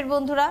বাংলাদেশের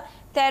বন্ধুরা।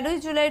 13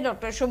 জুলাই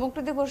ডক্টর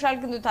সমকৃতি ঘোষাল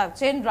কিন্তু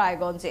থাকছেন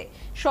রায়গঞ্জে।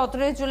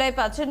 17 জুলাই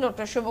পাচ্ছেন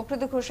ডক্টর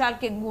সমকৃতি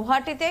ঘোষালকে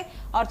গুয়াহাটিতে,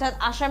 অর্থাৎ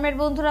আসামের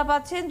বন্ধুরা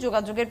পাচ্ছেন।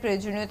 যোগাযোগের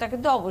প্রয়োজনীয়তা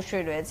কিন্তু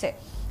অবশ্যই রয়েছে।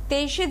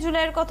 23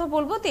 জুলাইয়ের কথা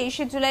বলবো।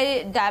 23 জুলাই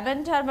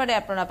ডায়মন্ড হারবারে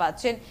আপনারা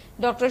পাচ্ছেন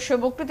ডক্টর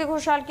সমকৃতি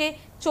ঘোষালকে।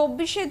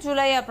 24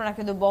 জুলাই আপনারা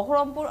কিন্তু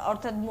বহরমপুর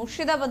অর্থাৎ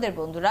মুর্শিদাবাদের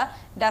বন্ধুরা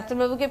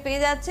ডাক্তারবাবুকে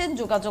পেয়ে যাচ্ছেন।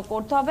 যোগাযোগ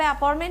করতে হবে,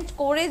 অ্যাপয়েন্টমেন্ট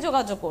করে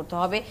যোগাযোগ করতে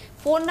হবে।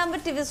 ফোন নাম্বার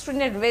টিভি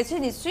স্ক্রিনে রয়েছে,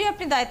 নিশ্চয়ই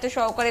আপনি দায়িত্ব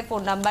সহকারে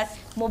ফোন নাম্বার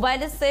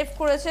মোবাইলে সেভ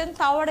করেছেন।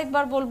 তাও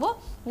আরেকবার বলবো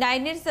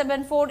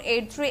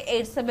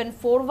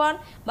 9874838741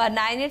 বা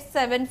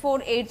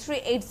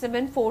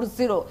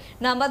 9874838740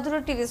 নাম্বার দুটো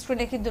টিভি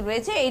স্ক্রিনে কিন্তু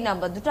রয়েছে। এই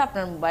নাম্বার দুটো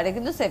আপনার মোবাইলে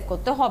কিন্তু সেভ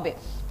করতে হবে।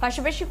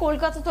 পাশাপাশি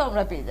কলকাতা তো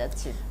আমরা পেয়ে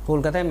যাচ্ছি।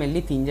 কলকাতায়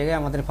মেনলি 3 জায়গায়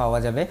আমাদের পাওয়া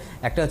যাবে।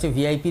 একটা হচ্ছে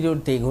ভিআইপি রোড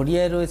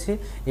তেঘরিয়ায় রয়েছে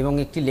এবং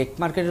একটি লেক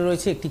মার্কেটে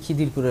রয়েছে, একটি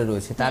খিদিরপুরে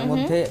রয়েছে। তার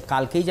মধ্যে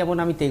কালকেই যেমন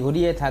আমি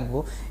তেঘরিয়ায় থাকবো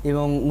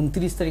এবং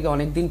 29 তারিখে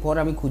অনেকদিন পর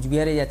আমি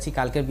কুচবিহারে যাচ্ছি,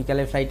 কালকের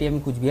বিকালের ফ্লাইটে আমি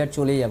কুচবিহার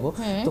চলে যাব।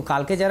 তো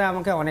কালকে যারা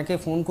আমাকে অনেকে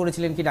ফোন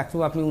করেছিলেন কি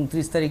ডাক্তারবাবু আপনি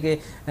 29 তারিখে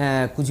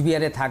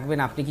কুচবিহারে থাকবেন,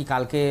 আপনি কি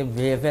কালকে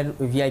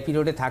ভিআইপি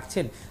রোডে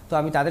থাকছেন? তো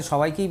আমি তাদের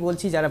সবাইকেই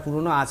বলছি যারা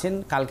পুরনো আছেন,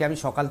 কালকে আমি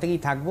সকাল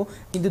থেকেই থাকবো,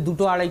 কিন্তু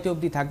 2-2:30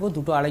 অবধি থাকবো।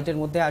 2-2:30-এর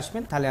মধ্যে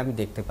আসবেন, তাহলে আমি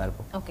দেখতে পারবো।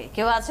 ওকে,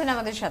 কেউ আছেন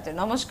আমাদের সাথে?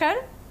 নমস্কার।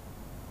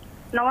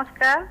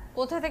 নমস্কার।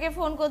 কোথা থেকে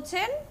ফোন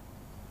করছেন?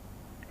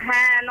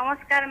 হ্যাঁ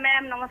নমস্কার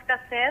ম্যাম। নমস্কার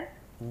স্যার।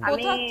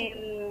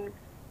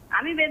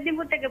 আমি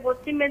মেদিনীপুর থেকে,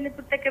 পশ্চিম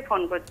মেদিনীপুর থেকে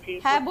ফোন করছি।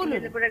 হ্যাঁ বলুন।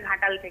 মেদিনীপুরের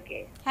ঘাটাল থেকে।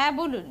 হ্যাঁ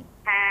বলুন।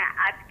 হ্যাঁ,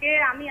 আজকে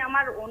আমি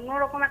আমার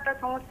অন্যরকম একটা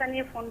সমস্যা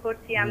নিয়ে ফোন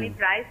করছি। আমি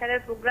প্রায়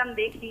স্যারের প্রোগ্রাম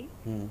দেখি,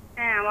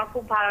 হ্যাঁ আমার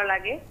খুব ভালো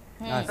লাগে।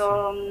 তো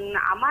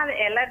আমার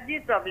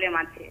অ্যালার্জির প্রবলেম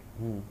আছে।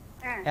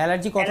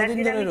 অ্যালার্জি কতদিন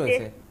ধরে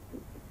রয়েছে?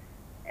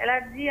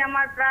 অ্যালার্জি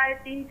আমার প্রায়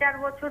 3-4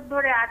 বছর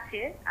ধরে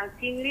আছে। আর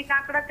চিংড়ি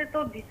কাঁকড়াতে তো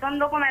ভীষণ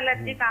রকম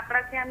অ্যালার্জি।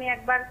 কাঁকড়া খেয়ে আমি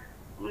একবার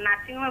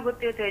নার্সিং হোমে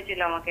ভর্তি হতে হয়েছিল,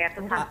 আমাকে এত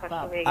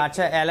শ্বাসকষ্ট হয়ে গেছে।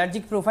 আচ্ছা,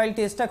 অ্যালার্জিক প্রোফাইল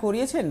টেস্টটা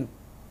করিয়েছেন?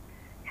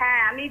 হ্যাঁ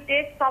আমি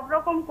টেস্ট সব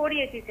রকম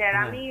করিয়েছি স্যার।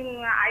 আমি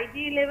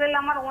আইজি লেভেল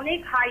আমার অনেক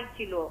হাই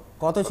ছিল।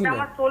 কত ছিল?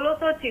 আমার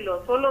 1600 ছিল,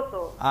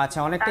 1600। আচ্ছা,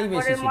 অনেকটাই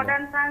বেশি ছিল।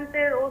 মডার্ন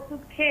সায়েন্সের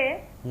ওষুধ খেয়ে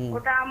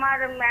ওটা আমার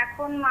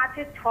এখন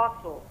আছে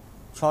 600।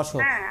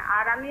 হ্যাঁ,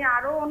 আর আমি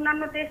আরো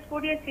অন্যান্য টেস্ট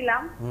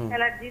করিয়েছিলাম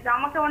অ্যালার্জি।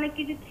 আমাকে অনেক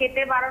কিছু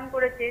খেতে বারণ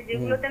করেছে,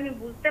 যেগুলোতে আমি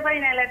বুঝতে পারি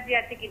না অ্যালার্জি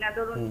আছে কিনা।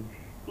 ধরুন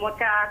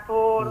মোচা,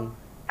 থোড়,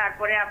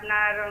 তারপরে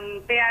আপনার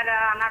পেয়ারা,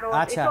 আনারস।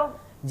 আচ্ছা,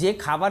 যে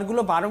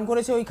খাবারগুলো বারণ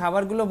করেছে ওই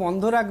খাবারগুলো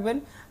বন্ধ রাখবেন,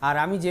 আর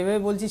আমি যেভাবে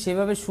বলছি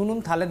সেভাবে শুনুন,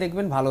 তাহলে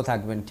দেখবেন ভালো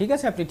থাকবেন। ঠিক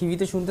আছে, আপনি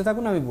টিভিতে শুনতে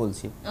থাকুন, আমি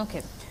বলছি। ওকে।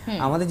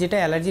 আমাদের যেটা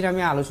অ্যালার্জির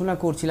আমি আলোচনা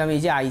করছিলাম, এই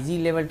যে আইজি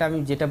লেভেলটা আমি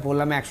যেটা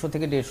বললাম 100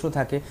 থেকে 150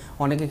 থাকে,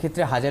 অনেকের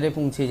ক্ষেত্রে 1000-এ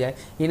পৌঁছে যায়।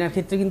 এনার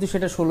ক্ষেত্রে কিন্তু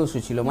সেটা 1600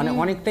 ছিল, মানে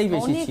অনেকটাই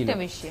বেশি ছিল।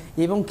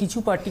 এবং কিছু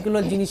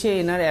পার্টিকুলার জিনিসে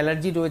এনার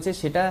অ্যালার্জি রয়েছে,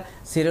 সেটা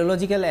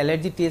সেরোলজিক্যাল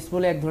অ্যালার্জি টেস্ট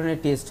বলে এক ধরনের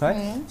টেস্ট হয়।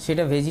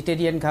 সেটা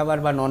ভেজিটেরিয়ান খাবার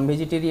বা নন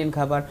ভেজিটেরিয়ান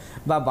খাবার,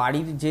 বা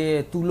বাড়ির যে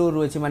তুলো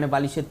রয়েছে, মানে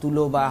বালিশের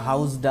তুলো বা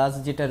হাউস ডাস্ট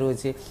যেটা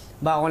রয়েছে,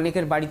 বা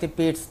অনেকের বাড়িতে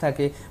পেটস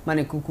থাকে,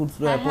 মানে কুকুর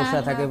পোষা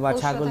থাকে বা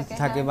ছাগল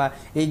থাকে, বা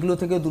এইগুলো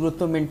থেকেও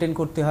দূরত্ব মেনটেন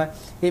করতে হয়।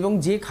 এবং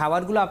যে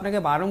খাবারগুলো আপনাকে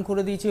বারণ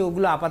করে দিয়েছে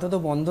ওগুলো আপাতত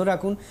বন্ধ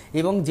রাখুন,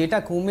 এবং যেটা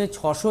কমে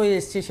 600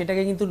 এসছে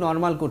সেটাকে কিন্তু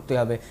নর্মাল করতে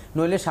হবে,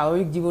 নইলে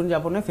স্বাভাবিক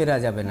জীবনযাপনে ফেরা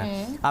যাবে না।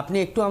 আপনি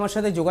একটু আমার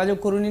সাথে যোগাযোগ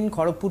করে নিন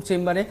খড়গপুর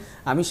চেম্বারে।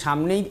 আমি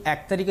সামনেই 1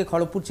 তারিখে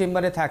খড়গপুর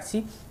চেম্বারে থাকছি।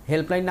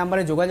 হেল্পলাইন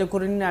নাম্বারে যোগাযোগ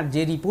করে নিন, আর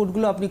যে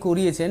রিপোর্টগুলো আপনি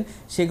করিয়েছেন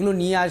সেগুলো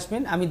নিয়ে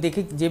আসবেন। আমি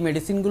দেখে যে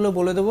মেডিসিনগুলো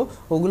বলে দেবো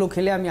ওগুলো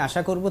খেলে আমি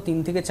আশা করব 3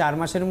 থেকে 4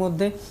 মাসের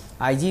মধ্যে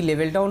আইজি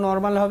লেভেলটাও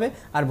নর্মাল হবে,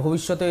 আর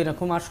ভবিষ্যতে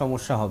এরকম আর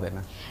সমস্যা হবে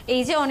না।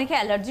 এই যে অনেকে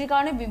অ্যালার্জির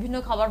কারণে বিভিন্ন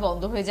খাবার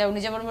বন্ধ হয়ে যায়, উনি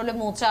যেমন বলে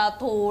মোচা,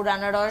 থোড়,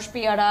 আনারস,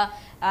 পেয়ারা,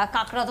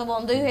 কাঁকড়া তো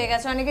বন্ধই হয়ে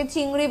গেছে, অনেকে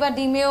চিংড়ি বা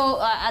ডিমেও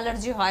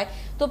অ্যালার্জি হয়।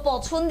 তো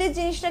পছন্দের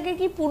জিনিসটাকে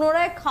কি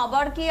পুনরায়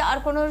খাবার কি আর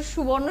কোনো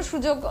সুবর্ণ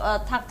সুযোগ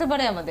থাকতে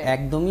পারে আমাদের?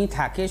 একদমই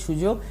থাকে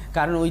সুযোগ,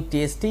 কারণ ওই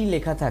টেস্টেই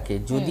লেখা থাকে,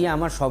 যদি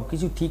আমার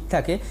সবকিছু ঠিক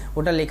থাকে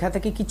ওটা লেখা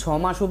থাকে কি 6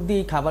 মাস অবধি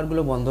এই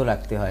খাবারগুলো বন্ধ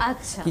রাখতে হয়।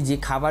 কি যে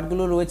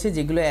খাবারগুলো রয়েছে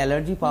যেগুলো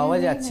অ্যালার্জি পাওয়া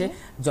যাচ্ছে,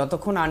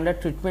 যতক্ষণ আন্ডার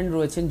ট্রিটমেন্ট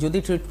রয়েছেন, যদি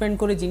ট্রিটমেন্ট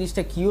করে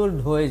জিনিসটা কিওর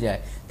হয়ে যায়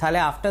তাহলে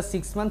আফটার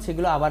 6 মান্থ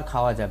সেগুলো আবার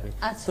খাওয়া যাবে।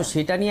 তো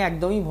সেটা নিয়ে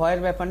একদমই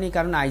ভয়ের ব্যাপার নেই,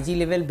 কারণ আইজি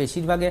লেভেল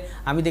বেশিরভাগে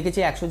আমি দেখেছি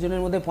 100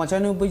 জনের মধ্যে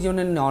 95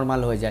 জনের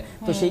নর্মাল হয়ে যায়।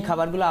 তো সেই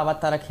খাবারগুলো আবার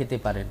তারা খেতে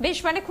পারেন। বেশ,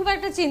 মানে খুব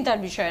একটা চিন্তার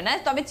বিষয় না।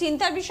 তবে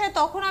চিন্তার বিষয়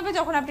তখন হবে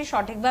যখন আপনি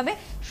সঠিকভাবে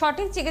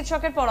সঠিক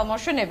চিকিৎসকের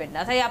পরামর্শ নেবেন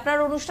না। তাই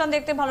আপনার অনুষ্ঠান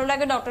দেখতে ভালো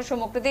লাগে, ডক্টর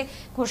সমকৃতি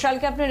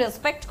ঘোষালকে আপনি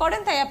রেসপেক্ট করেন,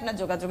 তাই আপনার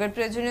যোগাযোগের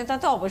প্রয়োজনীয়তা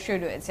তো অবশ্যই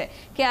রয়েছে।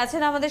 কে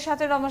আছেন আমাদের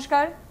সাথে?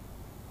 নমস্কার।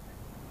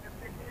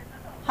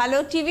 হ্যালো,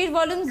 টিভির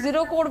ভলিউম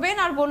 0 করবেন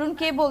আর বলুন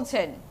কে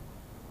বলছেন।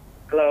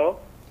 হ্যালো,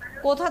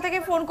 কোথা থেকে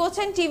ফোন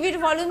করছেন? টিভির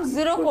ভলিউম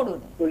 0 করুন।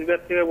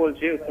 কুচবিহার থেকে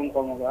বলছি, উত্তম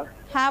কর্মকার।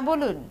 হ্যাঁ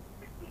বলুন।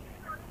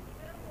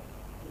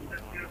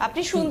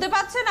 আপনি শুনতে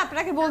পাচ্ছেন?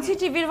 আপনাকে বলছি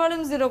টিভির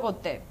ভলিউম 0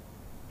 করতে।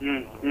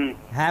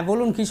 হ্যাঁ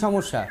বলুন, কি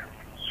সমস্যা?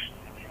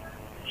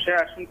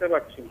 হ্যাঁ শুনতে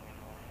পাচ্ছি।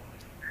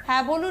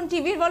 হ্যাঁ বলুন,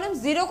 টিভির ভলিউম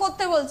 0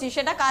 করতে বলছি,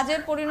 সেটা কাজে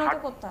পরিণত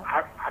করতে হবে।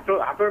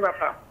 হাঁটুর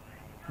ব্যথা।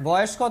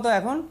 বয়স কত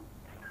এখন?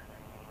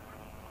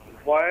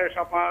 বয়স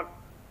আমার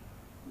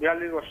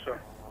 42 বছর।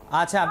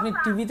 আচ্ছা, আপনি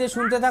টিভিতে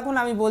শুনতে থাকুন,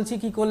 আমি বলছি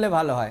কি করলে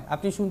ভালো হয়,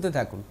 আপনি শুনতে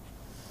থাকুন।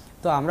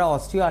 তো আমরা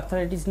অস্টিও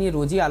আর্থারাইটিস নিয়ে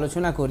রোজই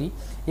আলোচনা করি,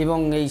 এবং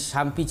এই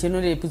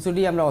পিছনের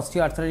এপিসোডেই আমরা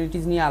অস্টিও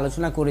আর্থারাইটিস নিয়ে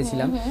আলোচনা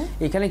করেছিলাম।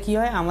 এখানে কি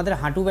হয়, আমাদের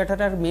হাঁটু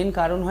ব্যথাটার মেন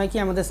কারণ হয় কি,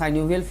 আমাদের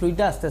সাইনোভিয়াল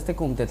ফ্লুইডটা আস্তে আস্তে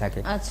কমতে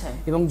থাকে,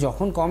 এবং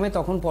যখন কমে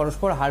তখন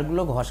পরস্পর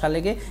হাড়গুলো ঘষা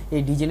লেগে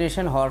এই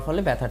ডিজেনারেশন হওয়ার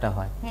ফলে ব্যথাটা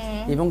হয়,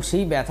 এবং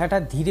সেই ব্যথাটা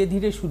ধীরে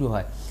ধীরে শুরু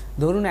হয়।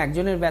 ধরুন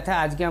একজনের ব্যথা,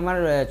 আজকে আমার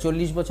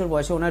 40 বছর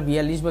বয়সে, ওনার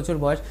 42 বছর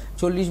বয়স,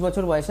 40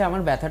 বছর বয়সে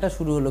আমার ব্যথাটা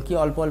শুরু হলো কি,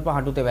 অল্প অল্প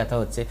হাঁটুতে ব্যথা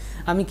হচ্ছে।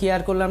 আমি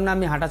কেয়ার করলাম না,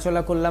 আমি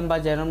হাঁটাচলা করলাম বা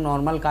যেরকম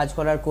নর্মাল কাজ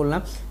করার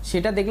করলাম,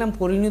 সেটা দেখলাম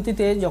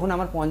পরিণতিতে যখন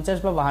আমার 50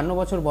 বা 52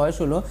 বছর বয়স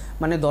হলো,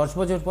 মানে 10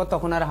 বছর পর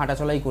তখন আর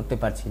হাঁটাচলাই করতে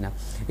পারছি না,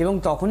 এবং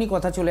তখনই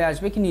কথা চলে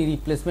আসবে কি নি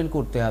রিপ্লেসমেন্ট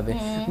করতে হবে।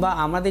 বা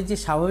আমাদের যে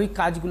স্বাভাবিক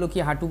কাজগুলো কি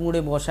হাঁটু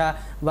মুড়ে বসা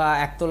বা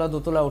একতলা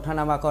দোতলা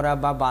ওঠানামা করা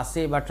বা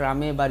বাসে বা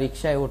ট্রামে বা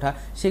রিক্সায় ওঠা,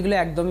 সেগুলো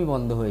একদমই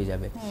বন্ধ হয়ে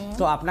যাবে।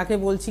 তো আপনাকে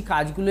বলছি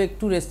কাজগুলো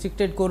একটু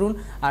রেস্ট্রিক্টেড করুন।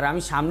 আর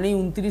আমি সামনেই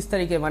 29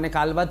 তারিখে মানে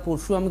কাল বাদ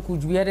পরশু আমি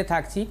কুচবিহারে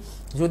থাকছি,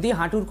 যদি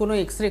হাঁটুর কোনো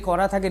এক্সরে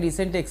করা থাকে,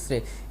 রিসেন্ট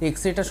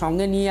এক্সরেটা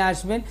সঙ্গে নিয়ে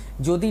আসবেন।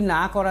 যদি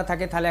না করা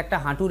থাকে তাহলে একটা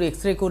হাঁটুর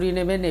এক্সরে করিয়ে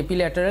নেবেন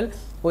এপিল্যাটারাল,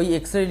 ওই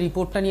এক্সরে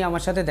রিপোর্টটা নিয়ে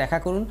আমার সাথে দেখা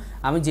করুন।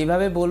 আমি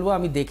যেভাবে বলবো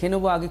আমি দেখে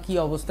নেবো আগে কি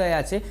অবস্থায়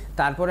আছে,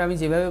 তারপরে আমি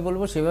যেভাবে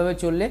বলবো সেভাবে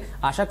চললে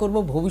আশা করব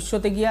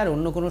ভবিষ্যতে গিয়ে আর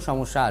অন্য কোনো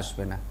সমস্যা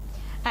আসবে না।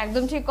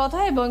 একদম ঠিক কথা।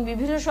 এবং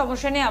বিভিন্ন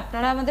সমস্যা নিয়ে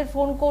আপনারা আমাদের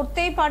ফোন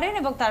করতেই পারেন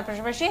এবং তার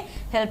পাশাপাশি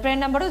হেল্পলাইন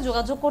নাম্বারেও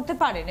যোগাযোগ করতে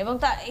পারেন। এবং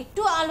তা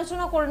একটু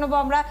আলোচনা করে নেবো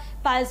আমরা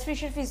পাইলস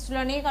ফিশের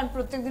ফিস্টুলা নিয়ে, কারণ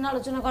প্রত্যেকদিন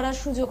আলোচনা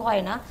করার সুযোগ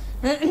হয় না।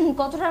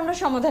 কতটা আমরা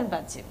সমাধান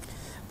পাচ্ছি?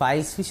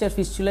 পাইলস ফিশার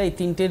ফিস্টুলা এই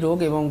 3টে রোগ,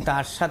 এবং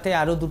তার সাথে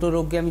আরো 2টো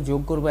রোগকে আমি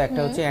যোগ করব।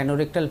 একটা হচ্ছে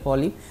অ্যানোরেক্টাল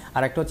পলিপ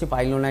আর একটা হচ্ছে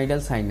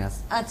পাইলোনাইডাল সাইনাস।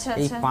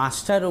 এই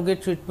 5টা রোগের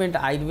ট্রিটমেন্ট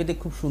আয়ুর্বেদে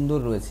খুব সুন্দর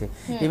রয়েছে।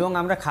 এবং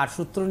আমরা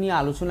খারসূত্র নিয়ে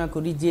আলোচনা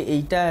করি যে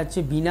এইটা হচ্ছে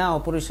বিনা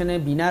অপারেশনে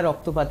বিনা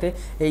রক্তপাতে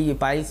এই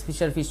পাইলস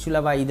ফিশার ফিস্টুলা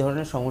বা এই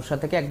ধরনের সমস্যা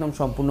থেকে একদম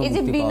সম্পূর্ণ মুক্তি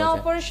পাওয়া যায়। বিনা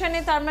অপারেশনে,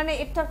 তার মানে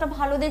এটা একটা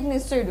ভালো দিক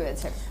নিশ্চয়ই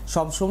রয়েছে,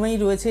 সব সময়ই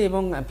রয়েছে।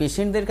 এবং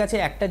পেশেন্টদের কাছে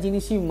একটা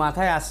জিনিসই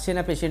মাথায় আসছে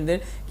না পেশেন্টদের,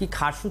 কি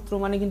খারসূত্র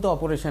মানে কিন্তু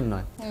অপারেশন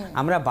নয়।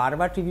 আমরা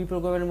বারবার টিভি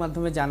প্রোগ্রামের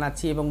মাধ্যমে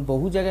জানাচ্ছি এবং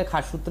বহু জায়গায়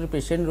খারসূত্রের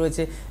পেশেন্ট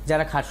রয়েছে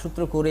যারা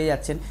খারসূত্র করে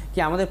যাচ্ছেন, কি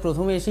আমাদের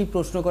প্রথমে এসেই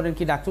প্রশ্ন করেন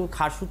কি ডাক্তার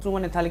খারসূত্র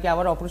মানে তাহলে কি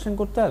আবার অপারেশন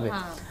করতে হবে?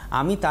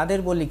 আমি তাদের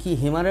বলি কি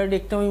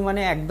হেমারয়েডেক্টমি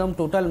মানে একদম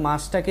টোটাল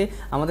মাসটাকে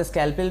আমাদের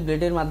স্ক্যালপেল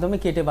ব্লেডের মাধ্যমে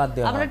কেটে বাদ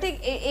দেওয়া। আমরা ঠিক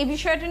এই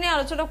বিষয়টা নিয়ে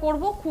আলোচনা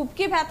করব। খুব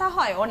কি ব্যথা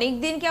হয়, অনেক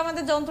দিন কি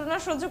আমাদের যন্ত্রণা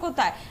সহ্য করতে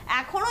হয়,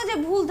 এখনো যে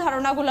ভুল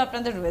ধারণাগুলো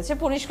আপনাদের রয়েছে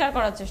পরিষ্কার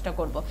করার চেষ্টা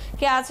করব।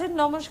 কে আছেন?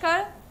 নমস্কার।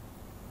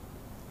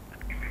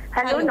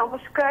 হ্যালো,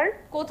 নমস্কার।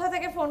 কোথা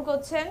থেকে ফোন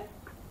করছেন?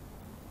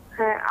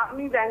 হ্যাঁ,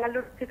 আমি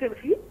ব্যাঙ্গালোর থেকে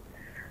বলছি।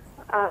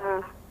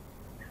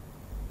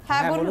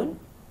 হ্যাঁ বলুন।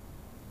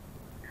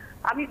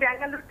 আমি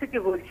ব্যাঙ্গালোর থেকে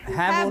বলছি।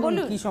 হ্যাঁ বলুন,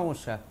 কি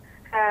সমস্যা?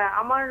 হ্যাঁ,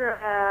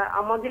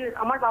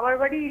 আমার বাবার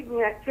বাড়ি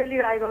অ্যাকচুয়ালি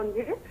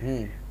রায়গঞ্জে।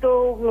 তো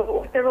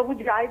ডাক্তারবাবু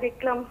যাই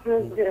দেখলাম,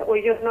 ওই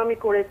জন্য আমি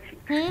করেছি।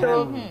 তো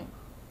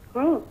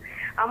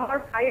আমার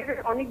ভাইয়ের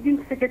অনেকদিন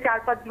থেকে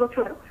 4-5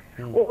 বছর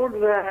ওর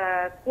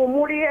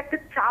কোমরে একটা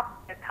চাপ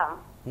ব্যথা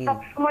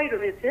সবসময়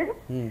রয়েছে।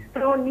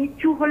 তো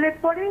নিচু হলে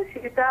পরে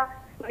সেটা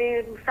মানে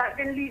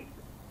সাডেনলি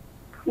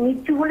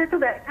নিচু হলে তো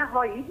ব্যথা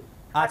হয়,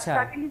 আর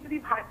সাডেনলি যদি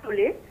ভার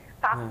তোলে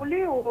তাহলে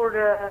ওর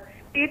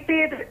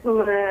পেটের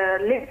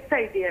লেফট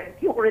সাইডে আর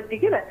কি ওর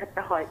দিকে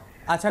ব্যথাটা হয়।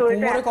 আচ্ছা,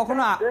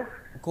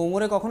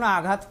 কোমরে কখনো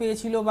আঘাত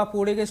পেয়েছিল বা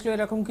পড়ে গেছিল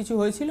এরকম কিছু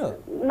হয়েছিল?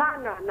 না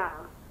না না।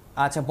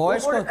 আচ্ছা,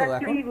 বয়স কত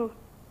এখন?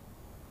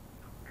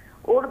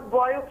 ওর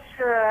বয়স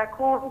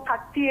এখন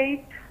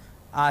 38।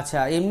 আচ্ছা,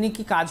 এমনি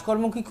কি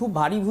কাজকর্ম কি খুব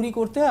ভারী ভুরি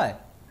করতে হয়?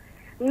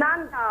 না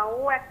না, ও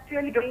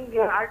অ্যাকচুয়ালি ড্রয়িং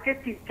আর্টের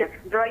টিচার,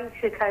 ড্রয়িং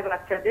শেখায়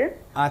বাচ্চাদের।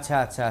 আচ্ছা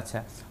আচ্ছা আচ্ছা,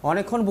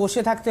 অনেকক্ষণ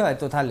বসে থাকতে হয়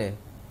তো তাহলে?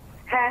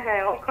 হ্যাঁ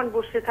হ্যাঁ, অনেকক্ষণ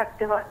বসে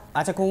থাকতে হয়।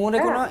 আচ্ছা, কোমরে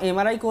কোনো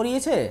এমআরআই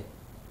করিয়েছে?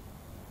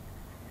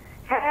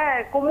 হ্যাঁ,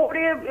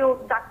 কোমরে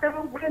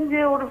ডাক্তারবাবু বলেন যে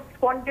ওর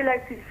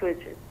স্পন্ডিলাইটিস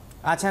হয়েছে।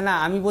 আচ্ছা, না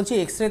আমি বলছি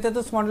এক্সরেতে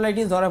তো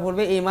স্পন্ডিলাইটিস ধরা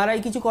পড়বে, এমআরআই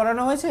কিছু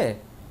করানো হয়েছে?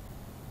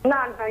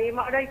 না না,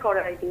 এমআরআই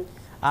করাইনি।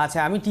 আচ্ছা,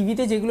 আমি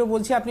টিভিতে যেগুলো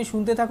বলছি আপনি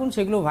শুনতে থাকুন,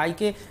 সেগুলো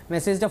ভাইকে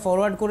মেসেজটা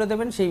ফরওয়ার্ড করে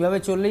দেবেন, সেইভাবে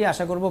চললেই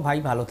আশা করব ভাই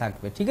ভালো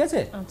থাকবে। ঠিক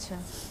আছে? আচ্ছা,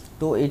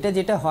 তো এটা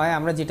যেটা হয়,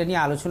 আমরা যেটা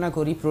নিয়ে আলোচনা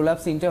করি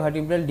প্রোলাপস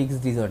ইন্টারভার্টিব্রাল ডিস্ক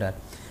ডিসঅর্ডার,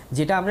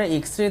 যেটা আমরা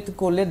এক্সরে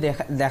করলে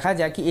দেখা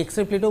যায় কি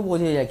এক্সরে প্লেটেও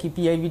বোঝা যায় কি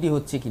পিআইবিডি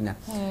হচ্ছে কিনা,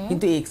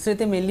 কিন্তু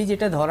এক্সরেতে মেনলি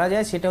যেটা ধরা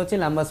যায় সেটা হচ্ছে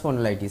লাম্বার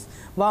স্পন্ডিলাইটিস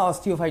বা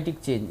অস্টিওফাইটিক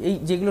চেঞ্জ, এই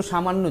যেগুলো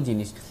সামান্য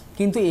জিনিস।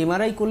 কিন্তু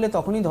এমআরআই করলে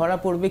তখনই ধরা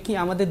পড়বে কি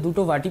আমাদের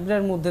দুটো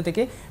ভার্টিব্রার মধ্যে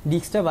থেকে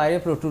ডিস্কটা বাইরে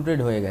প্রোট্রুডেড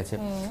হয়ে গেছে,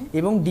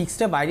 এবং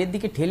ডিস্কটা বাইরের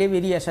দিকে ঠেলে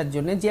বেরিয়ে আসার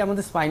জন্য যে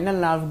আমাদের স্পাইনাল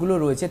নার্ভগুলো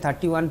রয়েছে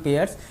 31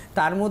 পেয়ার্স,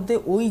 তার মধ্যে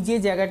ওই যে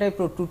জায়গাটায়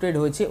প্রোট্রুডেড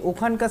হয়েছে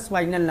ওখানকার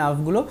স্পাইনাল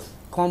নার্ভগুলো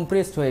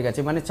কম্প্রেসড হয়ে গেছে,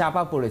 মানে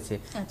চাপা পড়েছে।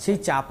 সেই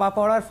চাপা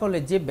পড়ার ফলে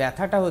যে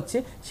ব্যথাটা হচ্ছে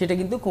সেটা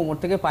কিন্তু কোমর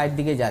থেকে পায়ের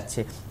দিকে যাচ্ছে,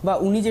 বা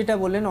উনি যেটা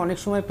বললেন অনেক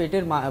সময়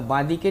পেটের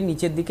বাঁ দিকে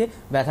নিচের দিকে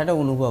ব্যথাটা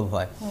অনুভব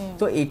হয়।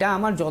 তো এটা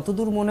আমার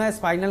যতদূর মনে হয়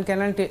স্পাইনাল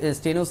ক্যানাল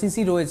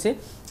স্টেনোসিসই রয়েছে।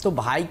 তো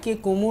ভাইকে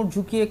কোমর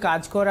ঝুঁকিয়ে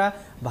কাজ করা,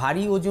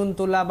 ভারী ওজন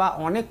তোলা বা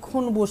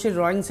অনেকক্ষণ বসে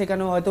ড্রয়িং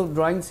শেখানো, হয়তো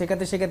ড্রয়িং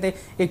শেখাতে শেখাতে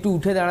একটু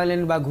উঠে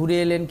দাঁড়ালেন বা ঘুরে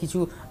এলেন, কিছু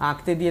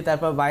আঁকতে দিয়ে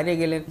তারপর বাইরে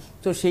গেলেন,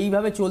 তো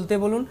সেইভাবে চলতে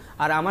বলুন।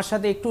 আর আমার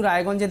সাথে একটু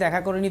রায়গঞ্জে দেখা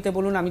করে নিতে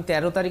বলুন। আমি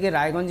 13 তারিখে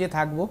রায়গঞ্জে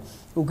থাকবো,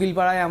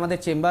 উকিলপাড়ায় আমাদের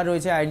চেম্বার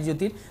রয়েছে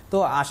আয়ুর্জ্যোতির। তো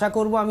আশা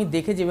করব আমি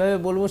দেখে যেভাবে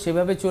বলবো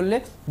সেভাবে চললে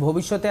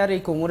ভবিষ্যতে আর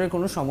এই কোমরের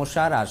কোনো সমস্যা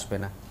আর আসবে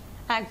না।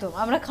 একদম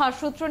আমরা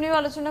খাসসূত্র নিয়ে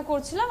আলোচনা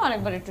করছিলাম,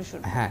 আরেকবার একটু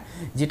শুনুন। হ্যাঁ,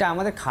 যেটা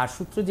আমাদের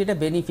খাসসূত্র যেটা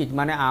বেনিফিট,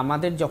 মানে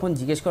আমাদের যখন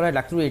জিজ্ঞেস করা হয়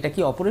ডাক্তার এটা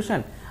কি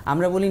অপারেশন,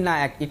 আমরা বলি না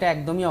এটা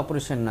একদমই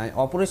অপারেশন নয়।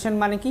 অপারেশন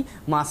মানে কি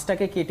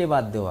মাছটাকে কেটে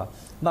বাদ দেওয়া,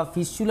 বা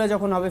ফিস্চুলা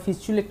যখন হবে,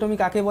 ফিস্চুলেক্টমি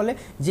কাকে বলে,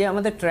 যে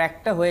আমাদের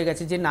ট্র্যাকটা হয়ে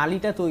গেছে, যে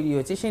নালীটা তৈরি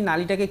হয়েছে সেই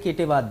নালীটাকে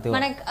কেটে বাদ দেওয়া,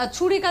 মানে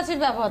ছুরি কাঁচির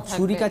ব্যবহার থাকবে,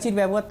 ছুরি কাঁচির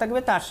ব্যবহার থাকবে,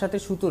 তার সাথে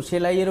সুতোর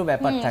সেলাইয়েরও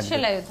ব্যাপার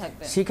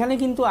থাকবে। সেখানে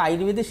কিন্তু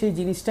আয়ুর্বেদে সেই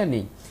জিনিসটা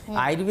নেই।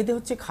 আয়ুর্বেদে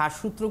হচ্ছে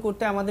খাসসূত্র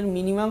করতে আমাদের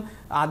মিনিমাম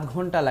 8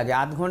 ঘন্টা লাগে,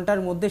 8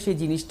 ঘন্টার মধ্যে সেই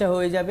জিনিসটা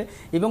হয়ে যাবে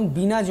এবং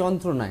বিনা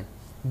যন্ত্রণায়,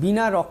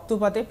 বিনা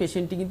রক্তপাতে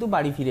পেশেন্টটি কিন্তু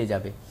বাড়ি ফিরে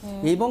যাবে।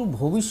 এবং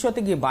ভবিষ্যতে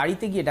গিয়ে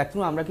বাড়িতে গিয়ে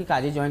ডাক্তার আমরা কি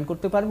কাজে জয়েন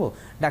করতে পারবো,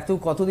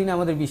 ডাক্তার কতদিন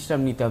আমাদের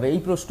বিশ্রাম নিতে হবে, এই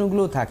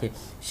প্রশ্নগুলোও থাকে।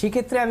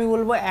 সেক্ষেত্রে আমি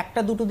বলবো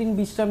 1-2 দিন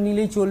বিশ্রাম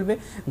নিলেই চলবে।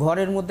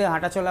 ঘরের মধ্যে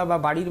হাঁটাচলা বা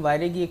বাড়ির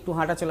বাইরে গিয়ে একটু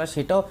হাঁটাচলা,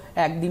 সেটাও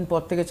 1 দিন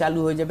পর থেকে চালু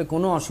হয়ে যাবে,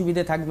 কোনো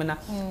অসুবিধে থাকবে না।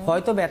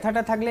 হয়তো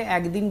ব্যথাটা থাকলে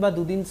 1 দিন বা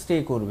 2 দিন স্টে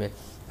করবে,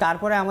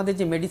 তারপরে আমাদের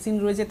যে মেডিসিন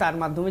রয়েছে তার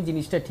মাধ্যমে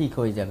জিনিসটা ঠিক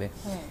হয়ে যাবে।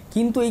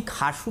 কিন্তু এই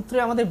খাসসূত্রে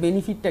আমাদের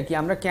বেনিফিটটা কি,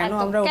 আমরা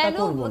ওটা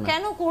করব না,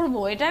 কেন করব,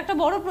 এটা একটা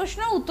বড় প্রশ্ন,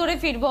 উত্তরে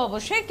ফিরবো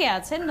অবশ্যই। কে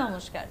আছেন?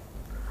 নমস্কার।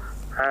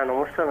 হ্যাঁ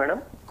নমস্কার ম্যাডাম।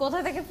 কোথা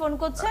থেকে ফোন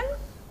করছেন?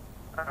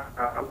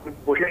 আমি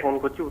বসে ফোন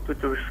করছি, উত্তর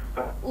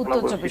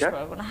চব্বিশ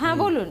পরগনা। হ্যাঁ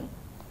বলুন।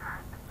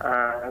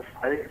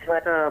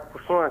 একটা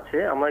প্রশ্ন আছে,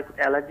 আমার একটু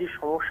অ্যালার্জির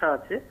সমস্যা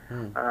আছে,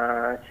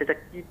 সেটা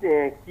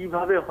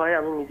কিভাবে হয়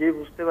আমি নিজেই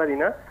বুঝতে পারি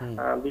না।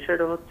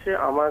 বিষয়টা হচ্ছে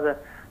আমার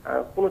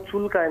কোনো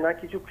চুলকায় না,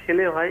 কিছু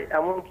খেলে হয়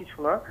এমন কিছু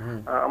না,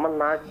 আমার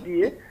নাক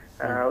দিয়ে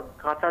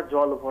কাঁচা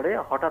জল ভরে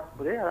হঠাৎ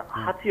করে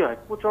হাঁচি হয়,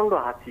 প্রচন্ড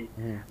হাঁচি,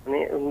 মানে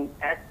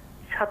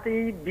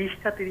একসাথেই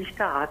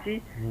 20-30টা হাঁচি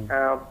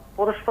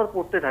পরস্পর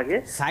পড়তে থাকে।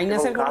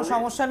 সাইনাসের কোনো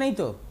সমস্যা নেই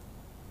তো?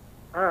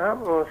 হ্যাঁ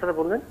স্যার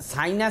বললেন।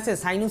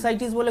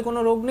 সাইনোসাইটিস বলে কোনো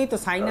রোগ নেই তো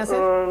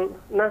সাইনাসের?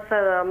 না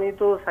স্যার, আমি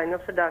তো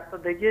সাইনাসের ডাক্তার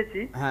দেখিয়েছি,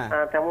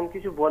 তেমন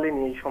কিছু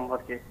বলেনি এই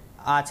সম্পর্কে।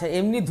 আচ্ছা,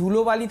 এমনি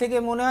ধুলোবালি থেকে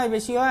মনে হয়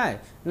বেশি হয়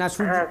না?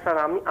 হ্যাঁ স্যার,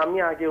 আমি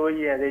আগে ওই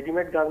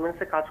রেডিমেড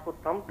গার্মেন্টসে কাজ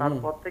করতাম,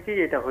 তারপর থেকেই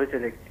এটা হয়েছে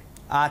দেখছি।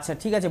 আচ্ছা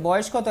ঠিক আছে,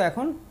 বয়স কত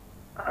এখন?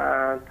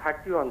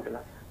 31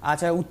 প্লাস।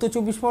 আচ্ছা, উত্তর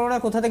 24 পরগনা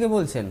কোথা থেকে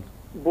বলছেন?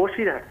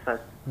 বসিরহাট স্যার।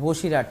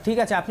 বসিরহাট, ঠিক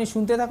আছে, আপনি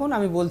শুনতে থাকুন,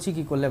 আমি বলছি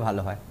কি করলে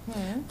ভালো হয়।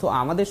 তো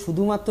আমাদের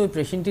শুধুমাত্র ওই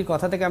পেশেন্টটির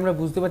কথা থেকে আমরা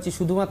বুঝতে পারছি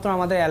শুধুমাত্র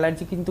আমাদের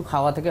অ্যালার্জি কিন্তু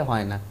খাওয়া থেকে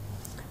হয় না।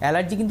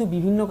 অ্যালার্জি কিন্তু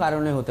বিভিন্ন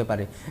কারণে হতে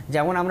পারে।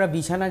 যেমন আমরা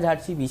বিছানা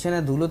ঝাড়ছি, বিছানা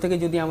ধুলো থেকে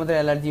যদি আমাদের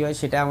অ্যালার্জি হয়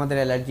সেটা আমাদের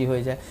অ্যালার্জি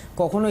হয়ে যায়।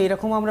 কখনো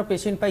এরকম আমরা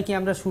পেশেন্ট পাই কি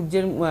আমরা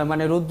সূর্যের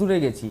মানে রোদ্দুরে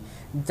গেছি,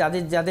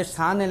 যাদের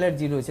সান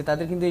অ্যালার্জি রয়েছে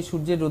তাদের কিন্তু এই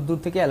সূর্যের রোদ্দুর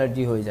থেকে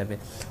অ্যালার্জি হয়ে যাবে।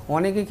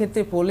 অনেকের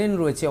ক্ষেত্রে পোলেন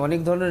রয়েছে, অনেক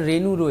ধরনের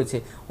রেণু রয়েছে।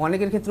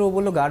 অনেকের ক্ষেত্রে ও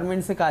বললো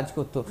গার্মেন্টসে কাজ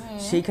করতো,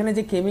 সেইখানে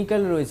যে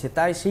কেমিক্যাল রয়েছে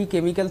তাই সেই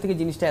কেমিক্যাল থেকে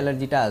জিনিসটা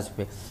অ্যালার্জিটা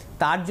আসবে।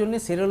 তার জন্য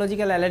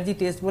সেরোলজিক্যাল অ্যালার্জি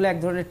টেস্ট বলে এক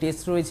ধরনের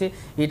টেস্ট রয়েছে,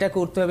 এটা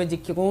করতে হবে যে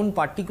কোন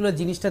পার্টিকুলার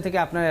জিনিসটা থেকে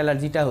আপনার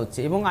অ্যালার্জিটা হচ্ছে,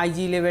 এবং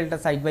আইজি লেভেলটা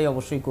সাইড বাই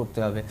অবশ্যই করতে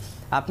হবে।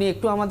 আপনি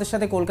একটু আমাদের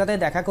সাথে কলকাতায়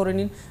দেখা করে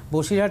নিন,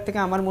 বসিরহাট থেকে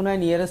আমার মনে হয়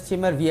নিয়ারেস্ট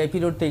চেম্বার ভিআইপি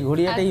রোডটাই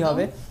ঘড়িয়াটাই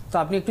হবে। তো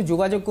আপনি একটু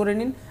যোগাযোগ করে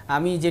নিন,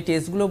 আমি যে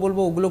টেস্টগুলো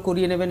বলবো ওগুলো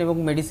করিয়ে নেবেন এবং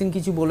মেডিসিন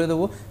কিছু বলে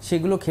দেবো,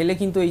 সেগুলো খেলে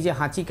কিন্তু এই যে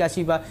হাঁচি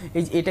কাশি বা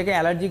এটাকে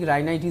অ্যালার্জিক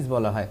রাইনাইটিস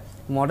বলা হয়,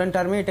 মডার্ন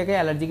টার্মে এটাকে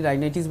অ্যালার্জিক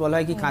রাইনাইটিস বলা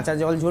হয়। কি কাঁচা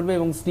জল ঝরবে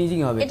এবং স্নিজিং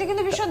হবে, এটা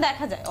কিন্তু ভীষণ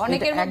দেখা যায়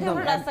অনেকের মধ্যে,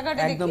 আমরা রাস্তাঘাটে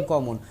দেখি, একদম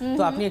কমন।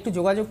 তো আপনি একটু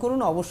যোগাযোগ করুন,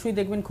 অবশ্যই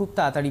দেখবেন খুব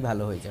তাড়াতাড়ি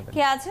ভালো হয়ে যাবে।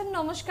 কে আছেন?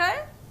 নমস্কার।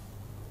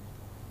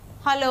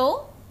 হ্যালো,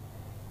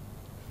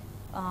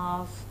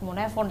 মনে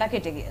হয় ফোনটা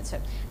কেটে গিয়েছে।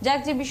 যাক,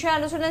 যে বিষয়ে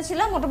আলোচনা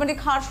ছিলাম, মোটামুটি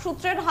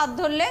খাসসূত্রের হাত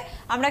ধরলে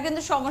আমরা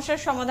কিন্তু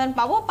সমস্যার সমাধান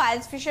পাবো,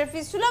 পাইলস ফিশার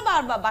ফিস্টুলা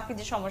বা বাকি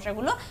যে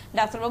সমস্যাগুলো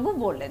ডাক্তারবাবু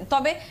বললেন।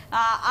 তবে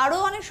আরো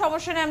অনেক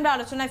সমস্যা নিয়ে আমরা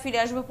আলোচনায় ফিরে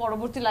আসবো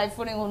পরবর্তী লাইভ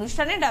ফোনিং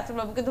অনুষ্ঠানে।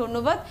 ডাক্তারবাবুকে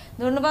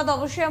ধন্যবাদ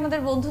অবশ্যই আমাদের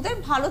বন্ধুদের।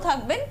 ভালো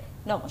থাকবেন,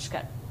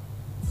 নমস্কার।